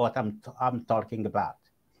what I'm talking about.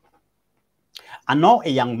 I know a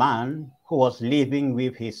young man who was living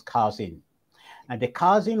with his cousin, and the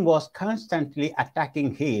cousin was constantly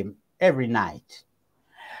attacking him every night.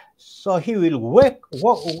 So he will wake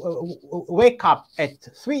up at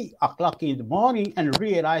 3 o'clock in the morning and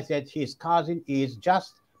realize that his cousin is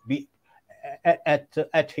just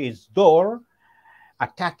at his door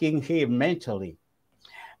attacking him mentally.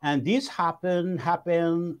 And this happened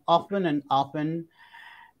often and often.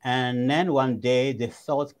 And then one day the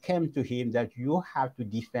thought came to him that you have to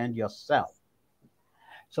defend yourself.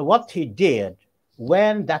 So what he did,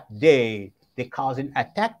 when that day the cousin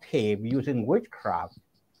attacked him using witchcraft,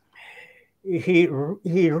 he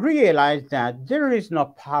realized that there is no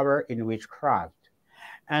power in witchcraft.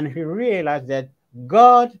 And he realized that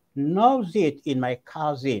God knows it in my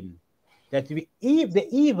cousin, that the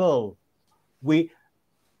evil we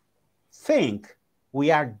think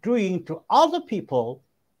we are doing to other people,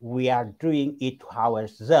 we are doing it to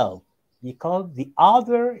ourselves, because the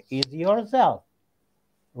other is yourself.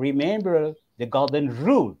 Remember the golden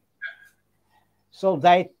rule. So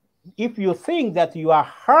that if you think that you are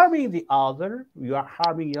harming the other, you are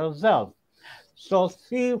harming yourself. So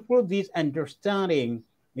through this understanding,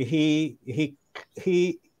 he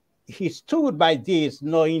stood by this,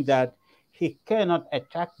 knowing that he cannot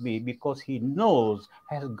attack me because he knows,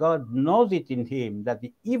 as God knows it in him, that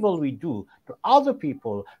the evil we do to other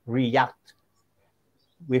people react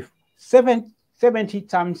with 70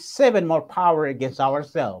 times 7 more power against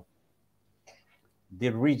ourselves. The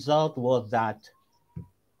result was that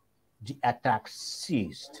the attack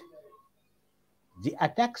ceased. The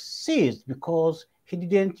attack ceased because he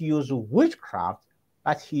didn't use witchcraft,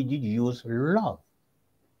 but he did use love.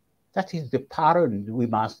 That is the pattern we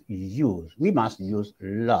must use. We must use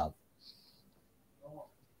love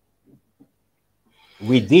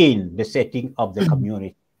within the setting of the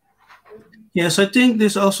community. Yes, I think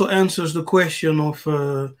this also answers the question of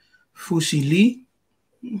Fusili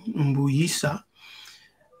Mbuyisa.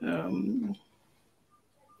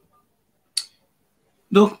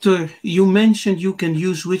 Doctor, you mentioned you can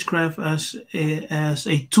use witchcraft as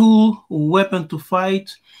a tool, weapon to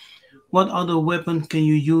fight. What other weapon can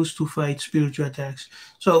you use to fight spiritual attacks?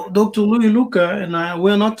 So, Dr. Luyaluka and I,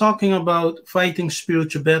 we're not talking about fighting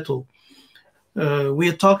spiritual battle. We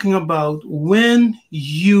are talking about when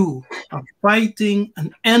you are fighting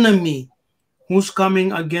an enemy who's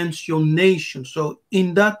coming against your nation. So,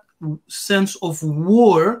 in that sense of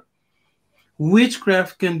war,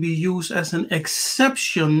 witchcraft can be used as an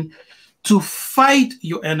exception to fight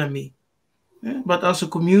your enemy. But as a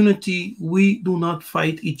community, we do not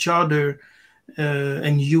fight each other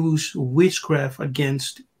and use witchcraft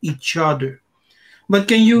against each other. But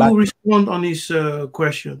can you But respond on this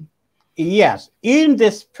question? yes, in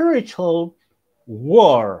the spiritual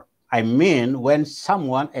war, I mean, when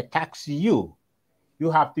someone attacks you,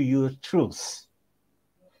 you have to use truth.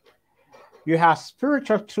 You have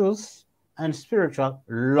spiritual truth and spiritual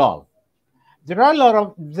love. There are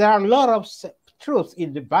a lot of truths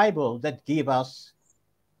in the Bible that give us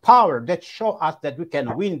power, that show us that we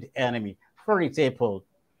can win the enemy. For example,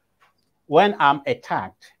 when I'm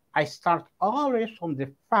attacked, I start always from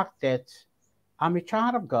the fact that I'm a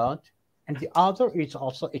child of God, and the other is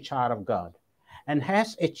also a child of God. And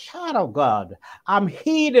as a child of God, I'm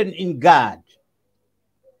hidden in God.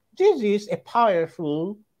 This is a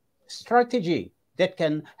powerful strategy that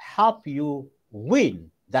can help you win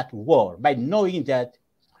that war by knowing that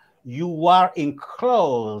you are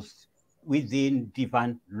enclosed within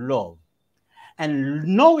divine love. And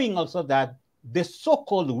knowing also that the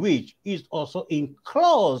so-called witch is also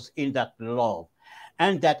enclosed in that love.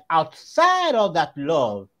 And that outside of that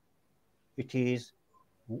love, it is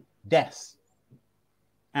death.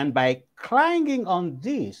 And by clinging on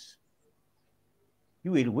this,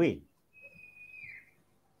 you will win.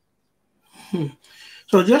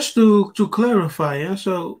 So just to clarify,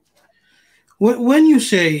 so when you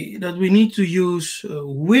say that we need to use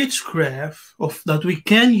witchcraft, of that we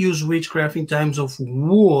can use witchcraft in times of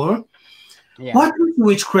war, Yeah. what is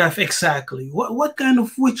witchcraft exactly? What kind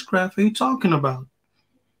of witchcraft are you talking about?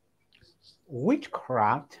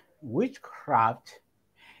 Witchcraft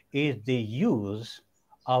is the use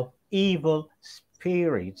of evil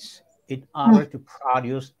spirits in order to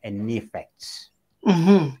produce an effect.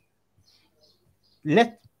 Mm-hmm.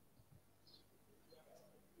 Let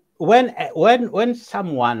when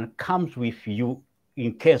someone comes with you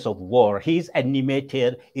in case of war, he's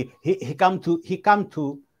animated. He come to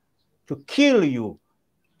kill you,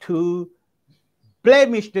 to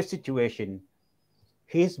blemish the situation.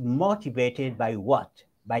 He's motivated by what?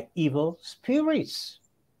 By evil spirits.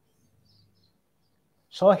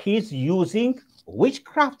 So he's using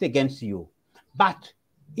witchcraft against you. But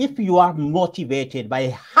if you are motivated by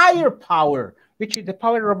a higher power, which is the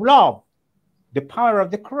power of love, the power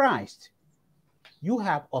of the Christ, you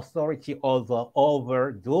have authority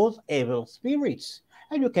over those evil spirits,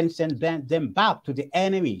 and you can send them back to the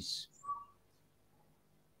enemies.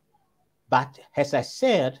 But as I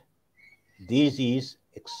said, this is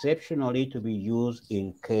exceptionally to be used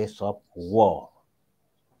in case of war.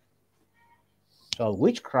 So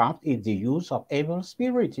witchcraft is the use of evil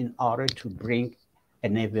spirits in order to bring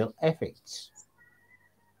an evil effect.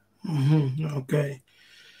 Mm-hmm. Okay.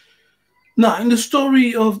 Now, in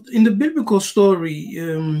the biblical story,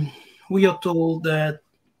 we are told that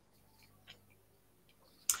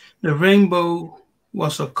the rainbow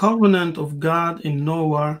was a covenant of God and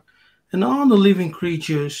Noah and all the living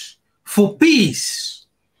creatures for peace,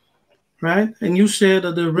 right? And you said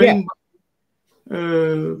that the Yeah. rainbow,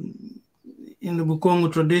 uh, in the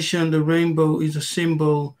Bukongo tradition, the rainbow is a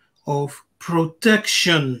symbol of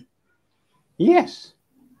protection. Yes.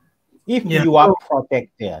 If Yeah. you are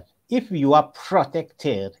protected,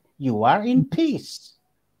 you are in peace.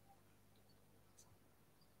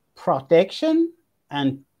 Protection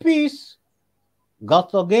and peace go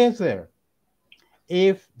together.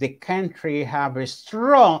 If the country have a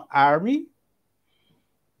strong army,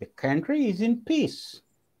 the country is in peace.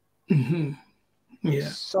 Mhm. Yeah.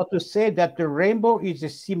 So to say that the rainbow is a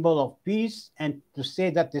symbol of peace and to say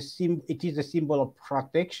that it is a symbol of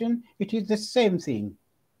protection, it is the same thing.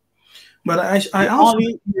 But I The also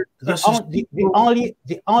only see it the, as a on- symbol.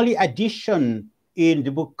 the only addition in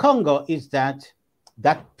the book Congo is that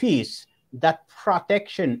peace, that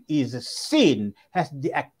protection is seen as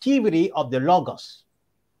the activity of the logos.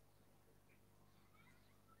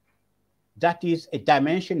 That is a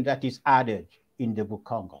dimension that is added in the book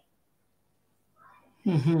Congo.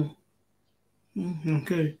 Mhm.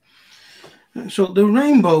 Okay. So the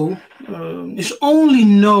rainbow is only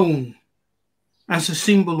known as a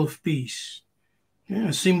symbol of peace, yeah,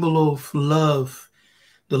 a symbol of love,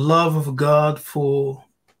 the love of God for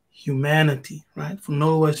humanity, right? For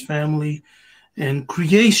Noah's family and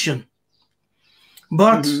creation.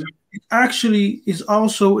 But Mhm. it actually is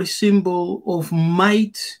also a symbol of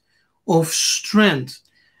might, of strength.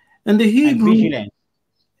 And the And Hebrew, vigilance.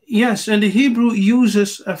 yes, and the Hebrew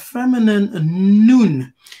uses a feminine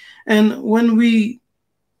nun. And when we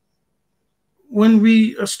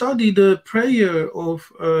study the prayer of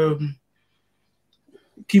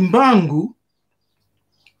Kimbangu,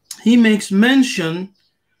 he makes mention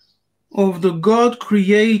of the God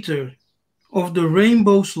creator of the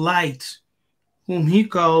rainbow's light, whom he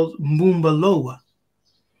called Mbumbaloa.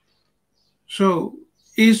 So,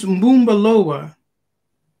 is Mbumbaloa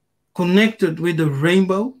connected with the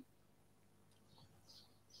rainbow?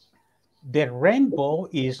 The rainbow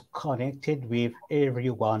is connected with every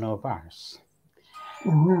one of us.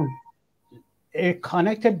 Mhm. It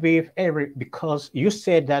connected with every because you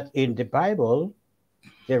said that in the Bible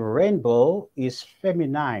the rainbow is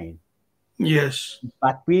feminine, Yes.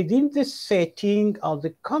 but within the setting of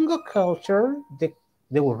the Congo culture,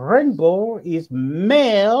 the rainbow is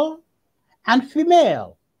male and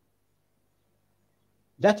female.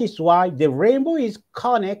 That is why the rainbow is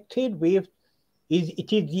connected with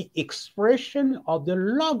it is the expression of the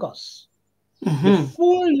logos, the Mhm.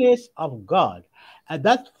 fullness of God. And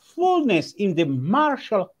that fullness in the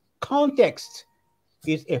martial context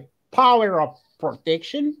is a power of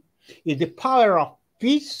protection, is the power of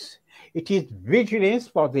peace. It is vigilance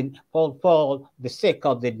for the sake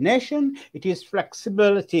of the nation. It is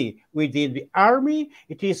flexibility within the army.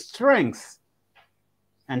 It is strength,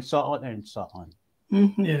 and so on and so on.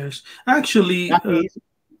 Yes. Actually,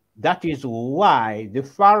 That is why the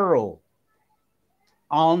Pharaoh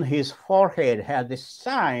on his forehead had the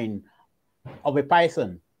sign of a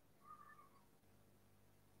python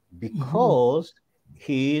Mm-hmm. because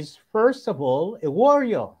he is, first of all, a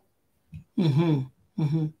warrior. Mm-hmm.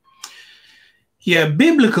 Mm-hmm. Yeah,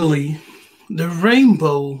 biblically, the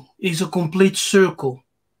rainbow is a complete circle.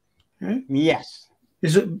 Okay? Yes.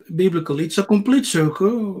 Is a biblically, it's a complete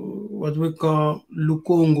circle. What we call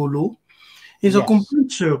lukongolo is a Yes.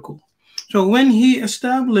 complete circle. So when he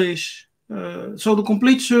established, so the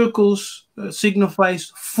complete circles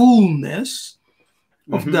signifies fullness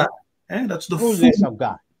of God. Mm-hmm. That's the Fullness full of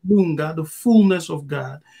God. God, the fullness of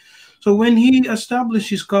God. So when he established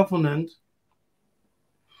his covenant,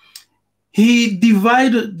 he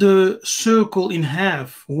divided the circle in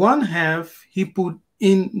half. One half he put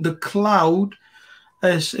in the cloud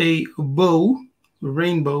as a bow, a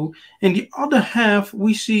rainbow, and the other half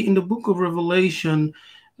we see in the book of Revelation,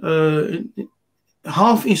 uh,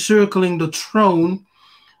 half encircling the throne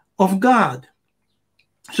of God.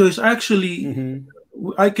 So it's actually, Mm-hmm.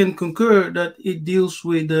 I can concur that it deals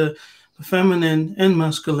with the feminine and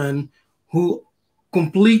masculine who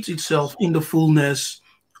completes itself in the fullness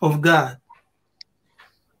of God.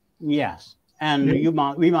 Yes. And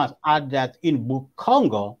Yeah. we must add that in Book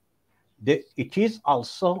Congo, it is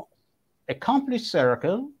also a complete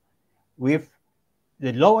circle with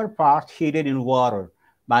the lower part hidden in water.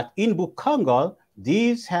 But in Book Congo,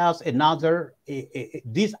 this has another,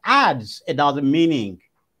 this adds another meaning.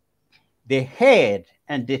 The head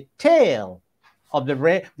and the tail of the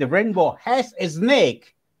rainbow has a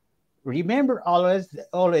snake. Remember always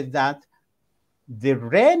that the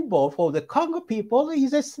rainbow for the Congo people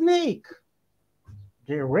is a snake.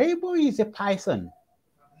 The rainbow is a python.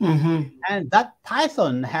 Mm-hmm. And that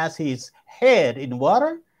python has his head in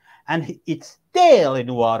water and its tail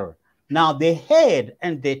in water. Now, the head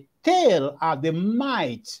and the tail are the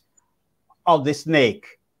might of the snake,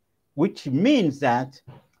 which means that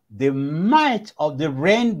the might of the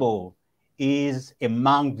rainbow is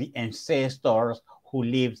among the ancestors who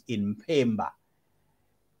lives in Pemba.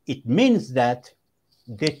 It means that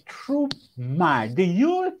the true might, the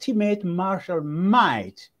ultimate martial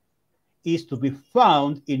might, is to be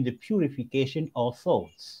found in the purification of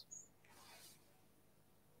thoughts.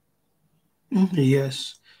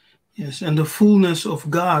 Yes, yes, and the fullness of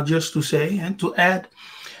God, just to say, and to add,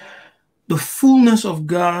 the fullness of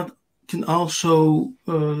God can also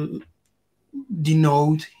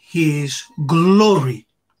denote His glory.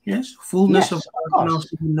 Yes, fullness of Yes, of God can course.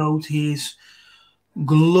 also denote His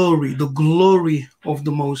glory, the glory of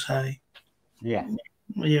the Most High. Yeah.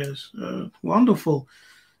 Yes, wonderful.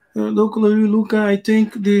 Dr. Luyaluka, I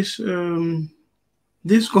think this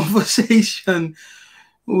conversation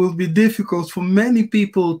will be difficult for many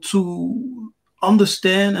people to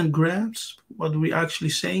understand and grasp what we're actually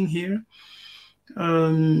saying here.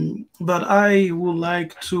 But I would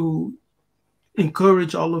like to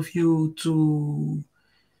encourage all of you to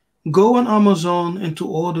go on Amazon and to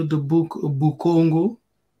order the book Bukongo.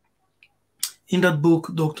 In that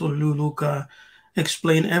book, Dr. Luluka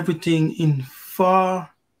explained everything in far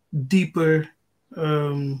deeper,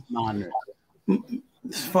 um, Manner.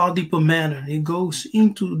 far deeper manner. It goes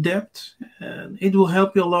into depth, and it will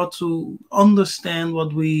help you a lot to understand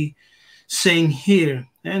what we saying here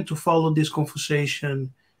and to follow this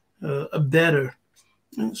conversation better.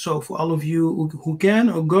 So for all of you who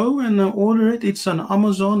can go and order it, it's on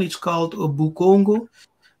Amazon. It's called Bukongo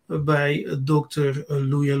by Dr.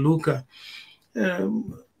 Luyaluka.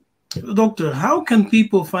 Um, Doctor, how can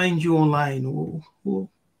people find you online?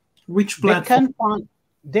 Which They platform? can find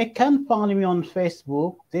they can find me on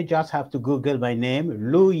Facebook. They just have to Google my name,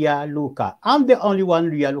 Luyaluka. I'm the only one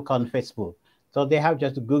Luyaluka on Facebook. So they have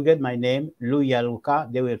just Googled my name, Luyaluka.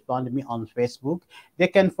 They will find me on Facebook. They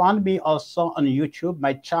can find me also on YouTube.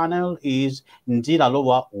 My channel is Nzila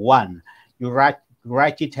Lowa 1. You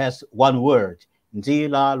write it as one word,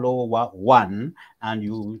 Nzila Lowa 1,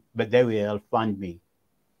 and but they will find me.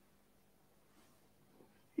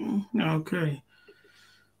 Okay.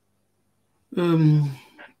 Um,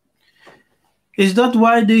 is that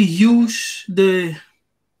why they use the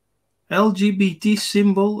LGBT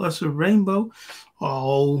symbol as a rainbow?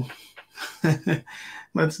 Oh,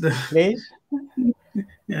 that's the Please.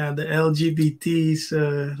 yeah the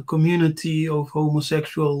LGBT's community of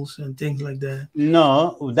homosexuals and things like that.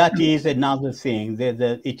 No, that is another thing.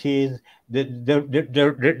 It is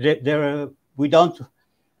we don't.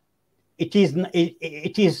 It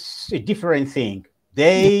is a different thing.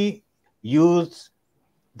 They use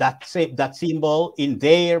that symbol in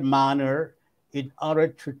their manner in order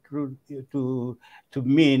to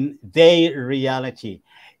mean their reality.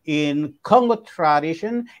 in Congo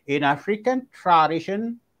tradition, in African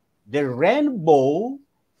tradition, the rainbow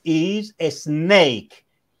is a snake.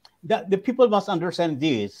 The people must understand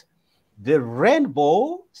this. The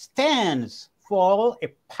rainbow stands for a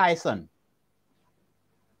python.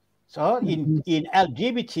 So in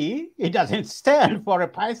LGBT, it doesn't stand for a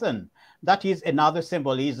python. That is another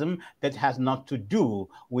symbolism that has not to do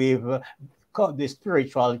with the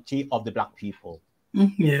spirituality of the Black people.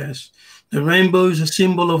 Yes. The rainbow is a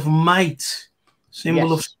symbol of might,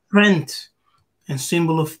 symbol of Yes. strength, and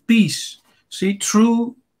symbol of peace. See,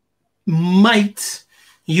 through might,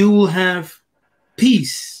 you will have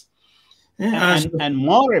peace. And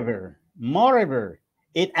moreover,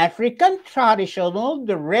 in African traditional,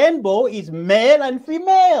 the rainbow is male and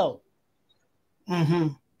female.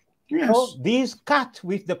 Yes. So this cut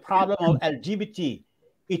with the problem of LGBT.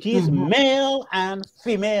 It is male and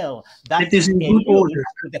female. That it is in good alludes order.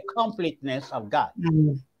 to the completeness of God.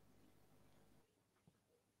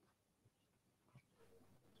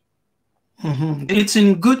 It's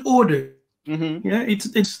in good order. Yeah,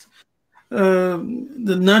 it's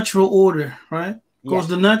the natural order, right? Because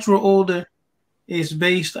the natural order is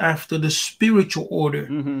based after the spiritual order.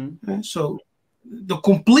 So the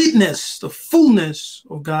completeness, the fullness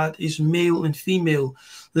of God is male and female.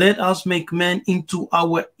 Let us make man into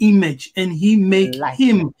our image, and he make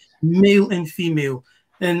him male and female.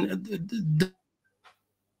 And the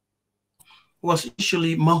was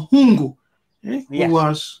initially Mahungu, who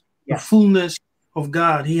was the fullness of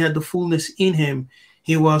God. He had the fullness in him.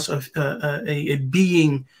 He was a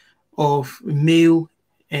being of male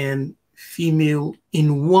and female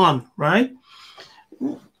in one, right?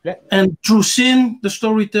 And through sin, the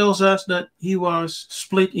story tells us that he was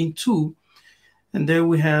split in two. And there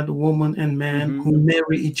we had woman and man who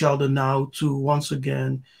marry each other now to once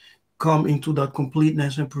again come into that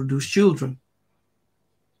completeness and produce children.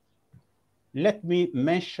 Let me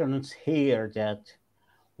mention here that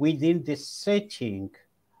within the setting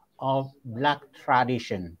of Black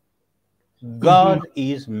tradition, God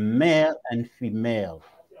is male and female.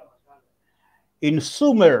 In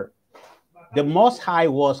Sumer, the Most High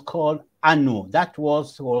was called Anu. That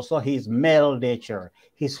was also his male nature.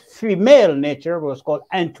 His female nature was called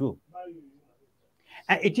Antu.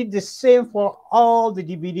 And it is the same for all the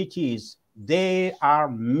divinities. They are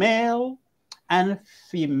male and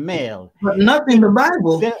female. But not in the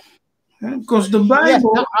Bible. Because the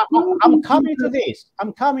Bible... Yes, I'm coming to this.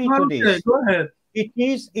 I'm coming to this. Go ahead. It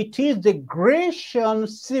is the Grecian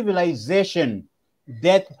civilization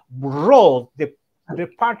that brought the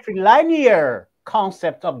patrilinear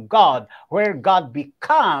concept of God, where God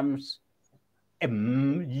becomes a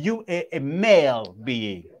male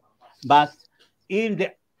being. But in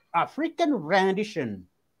the African rendition,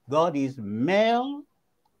 God is male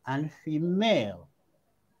and female.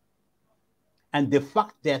 And the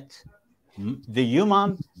fact that the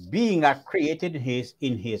human being are created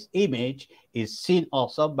in his image is seen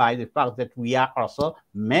also by the fact that we are also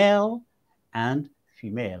male and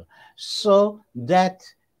female. So that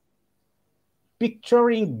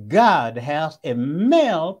picturing God as a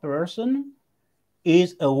male person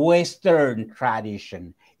is a Western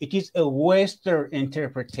tradition. It is a Western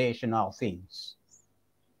interpretation of things.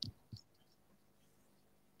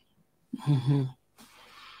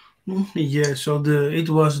 Yeah, so it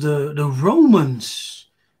was the Romans,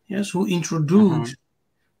 yes, who introduced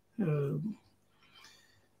the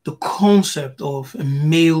concept of a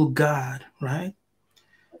male God, right?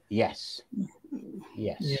 Yes.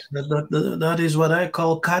 Yes. Yeah, that is what I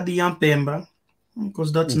call Kadiampemba,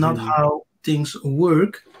 because that's not how things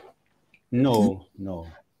work. No.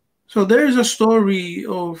 So there is a story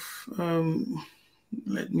of,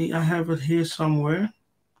 I have it here somewhere.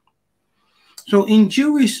 So in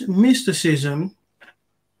Jewish mysticism,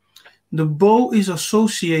 the bow is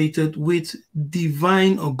associated with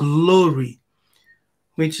divine glory,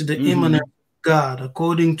 which is the immanent God,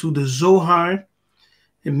 according to the Zohar,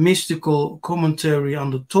 a mystical commentary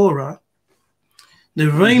on the Torah.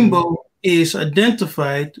 The rainbow is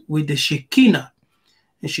identified with the Shekinah.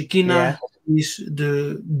 And Shekinah is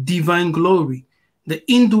the divine glory, the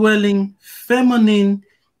indwelling, feminine,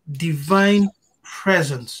 divine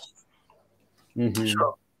presence.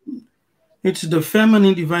 So it's the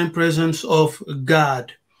feminine divine presence of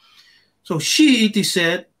God. So she, it is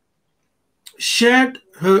said, shared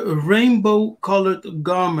her rainbow-colored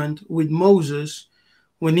garment with Moses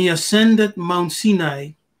when he ascended Mount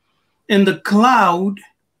Sinai, and the cloud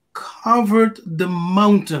covered the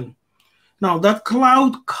mountain. Now, that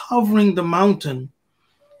cloud covering the mountain,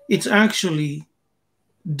 it's actually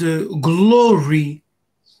the glory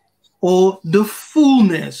or the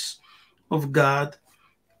fullness of God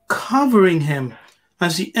covering him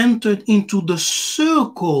as he entered into the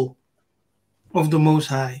circle of the Most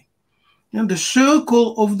High. And the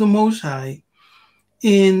circle of the Most High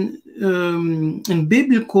in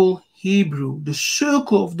biblical Hebrew, the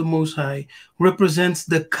circle of the Most High represents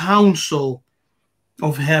the council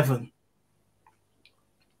of heaven.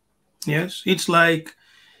 Yes, it's like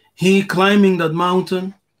he climbing that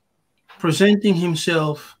mountain, presenting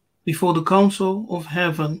himself before the council of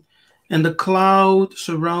heaven, and the cloud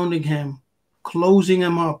surrounding him, closing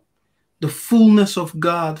him up, the fullness of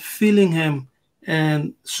God filling him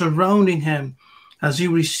and surrounding him as he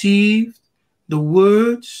received the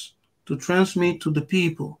words to transmit to the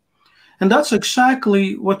people. And that's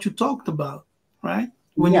exactly what you talked about, right?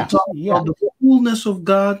 When you Yes, talk yes, about the fullness of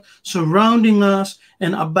God surrounding us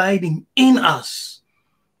and abiding in us.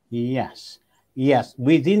 yes, yes.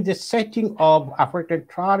 Within the setting of African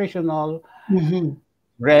traditional Mhm.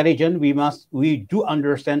 religion, we do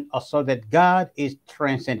understand also that God is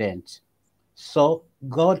transcendent. So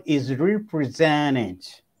God is represented.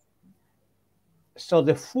 So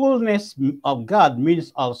the fullness of God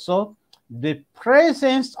means also the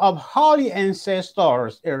presence of holy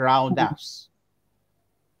ancestors around us.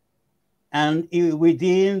 And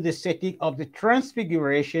within the setting of the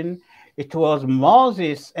transfiguration, it was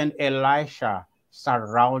Moses and Elisha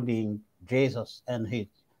surrounding Jesus and his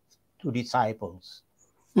two disciples.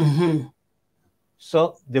 Mhm.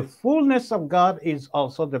 So the fullness of God is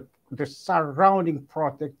also the surrounding,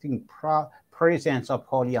 protecting presence of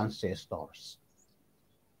holy ancestors.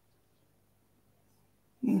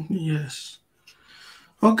 Yes.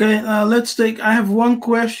 Okay, let's take. I have one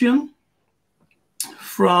question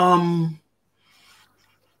from.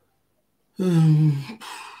 um,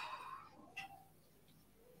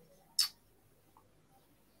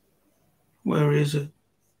 where is it?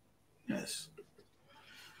 Yes.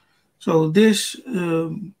 So this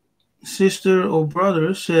sister or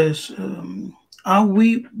brother says, "Are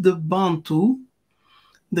we the Bantu,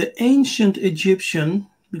 the ancient Egyptian,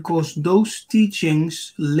 because those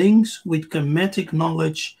teachings links with Kemetic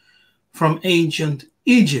knowledge from ancient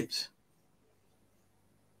Egypt?"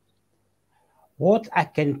 What I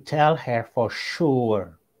can tell her for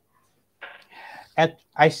sure.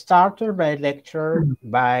 I started my lecture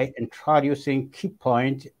by introducing key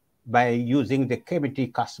point by using the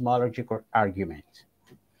Kemetic cosmological argument.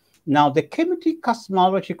 Now, the Kemetic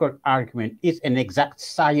cosmological argument is an exact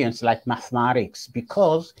science like mathematics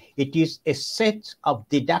because it is a set of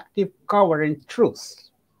deductive coherent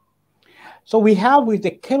truths. So we have with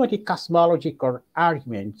the Kemetic cosmological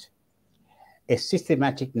argument a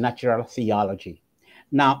systematic natural theology.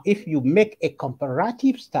 Now, if you make a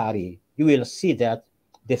comparative study, you will see that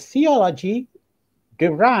the theology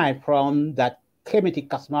derived from that Kemetic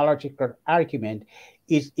cosmological argument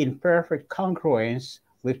is in perfect congruence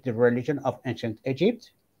with the religion of ancient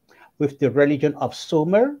Egypt, with the religion of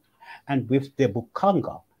Sumer, and with the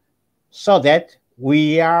Bukongo, so that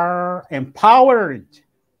we are empowered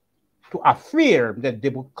to affirm that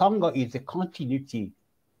the Bukongo is the continuity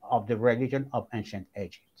of the religion of ancient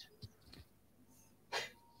Egypt.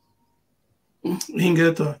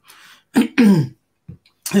 Ingeta.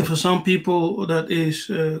 And for some people, that is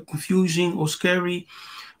confusing or scary,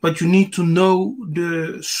 but you need to know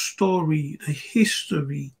the story, the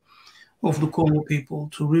history of the Congo people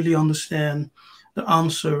to really understand the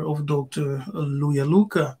answer of Dr.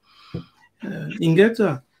 Luyaluka.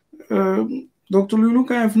 Ingeta, Dr.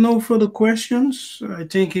 Luyaluka, I have no further questions. I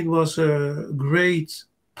think it was a great,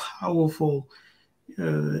 powerful,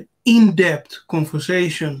 in-depth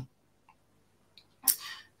conversation.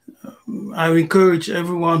 I encourage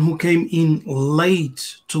everyone who came in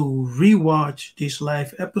late to rewatch this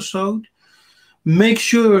live episode. Make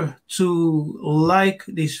sure to like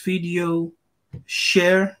this video,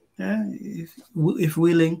 share if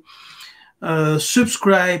willing,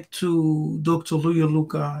 subscribe to Dr.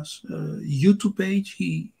 Luyaluka's YouTube page.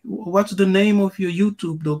 What's the name of your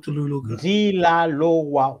YouTube, Dr. Luyaluka? Zila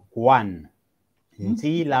Lowa 1. Hmm?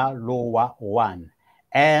 Zila Lowa 1.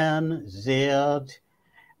 NZILALOWA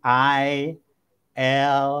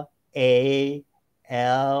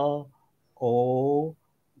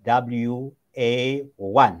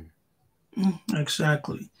 1.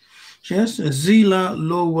 Exactly. Yes, Zila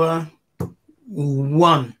Lowa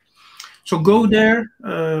 1. So go there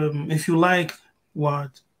if you like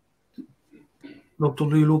what Dr.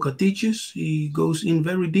 Luyaluka teaches. He goes in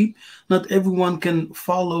very deep. Not everyone can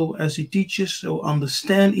follow as he teaches or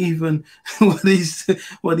understand even what he's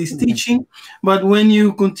teaching. But when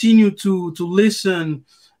you continue to listen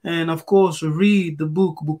and of course read the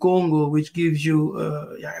book Bukongo, which gives you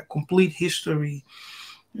a complete history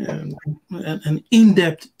and an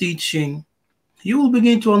in-depth teaching, you will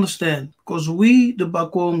begin to understand. Because we, the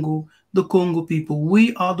Bakongo, the Congo people,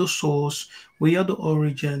 we are the source, we are the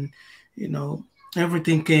origin. You know,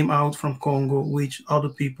 everything came out from Congo, which other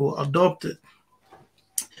people adopted.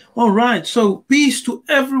 All right, so peace to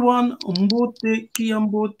everyone. Mbote,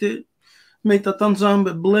 Kiambote. May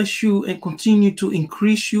Tatanzambe bless you and continue to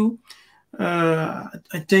increase you. I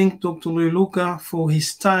thank Dr. Luyaluka for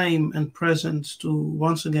his time and presence to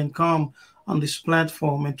once again come on this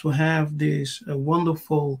platform and to have this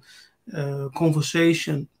wonderful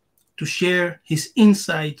conversation, to share his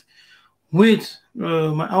insight with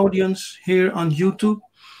my audience here on YouTube.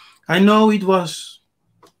 I know it was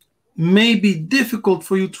maybe difficult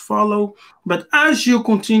for you to follow, but as you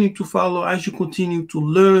continue to follow, as you continue to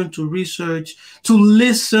learn, to research, to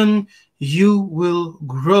listen, you will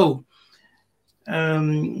grow.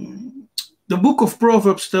 The book of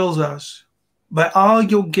Proverbs tells us, by all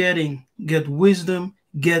you're getting, get wisdom,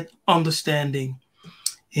 get understanding.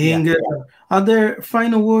 Yeah. And are there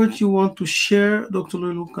final words you want to share, Dr.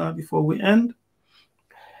 Luyaluka, before we end?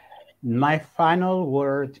 My final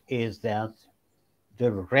word is that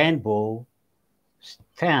the rainbow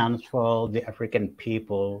stands for the African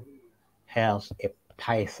people as a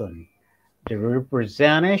python, the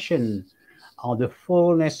representation of the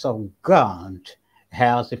fullness of God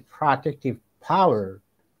has the protective power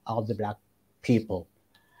of the black people.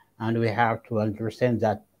 And we have to understand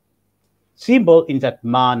that symbol in that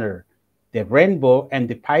manner. The rainbow and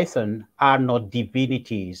the python are not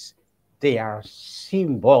divinities, they are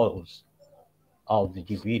symbols of the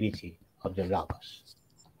divinity of the Logos.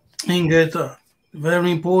 Ingeta,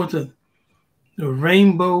 very important. The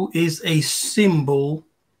rainbow is a symbol,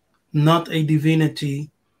 not a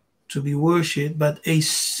divinity to be worshipped, but a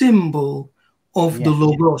symbol of the Yes.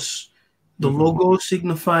 Logos. The Mhm. Logos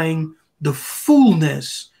signifying the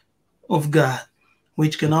fullness of God,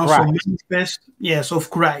 which can The also Christ. manifest, yes,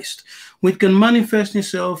 of Christ, which can manifest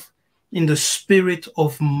itself in the spirit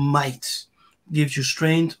of might, gives you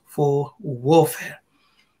strength for warfare.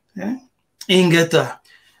 Yeah? Ingeta, Yes.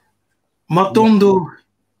 Matondo,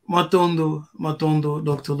 Matondo,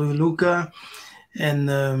 Dr. Luyaluka.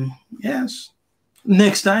 And yes,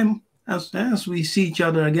 next time, as we see each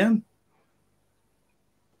other again.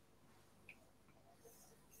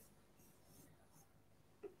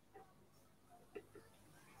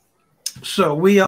 So we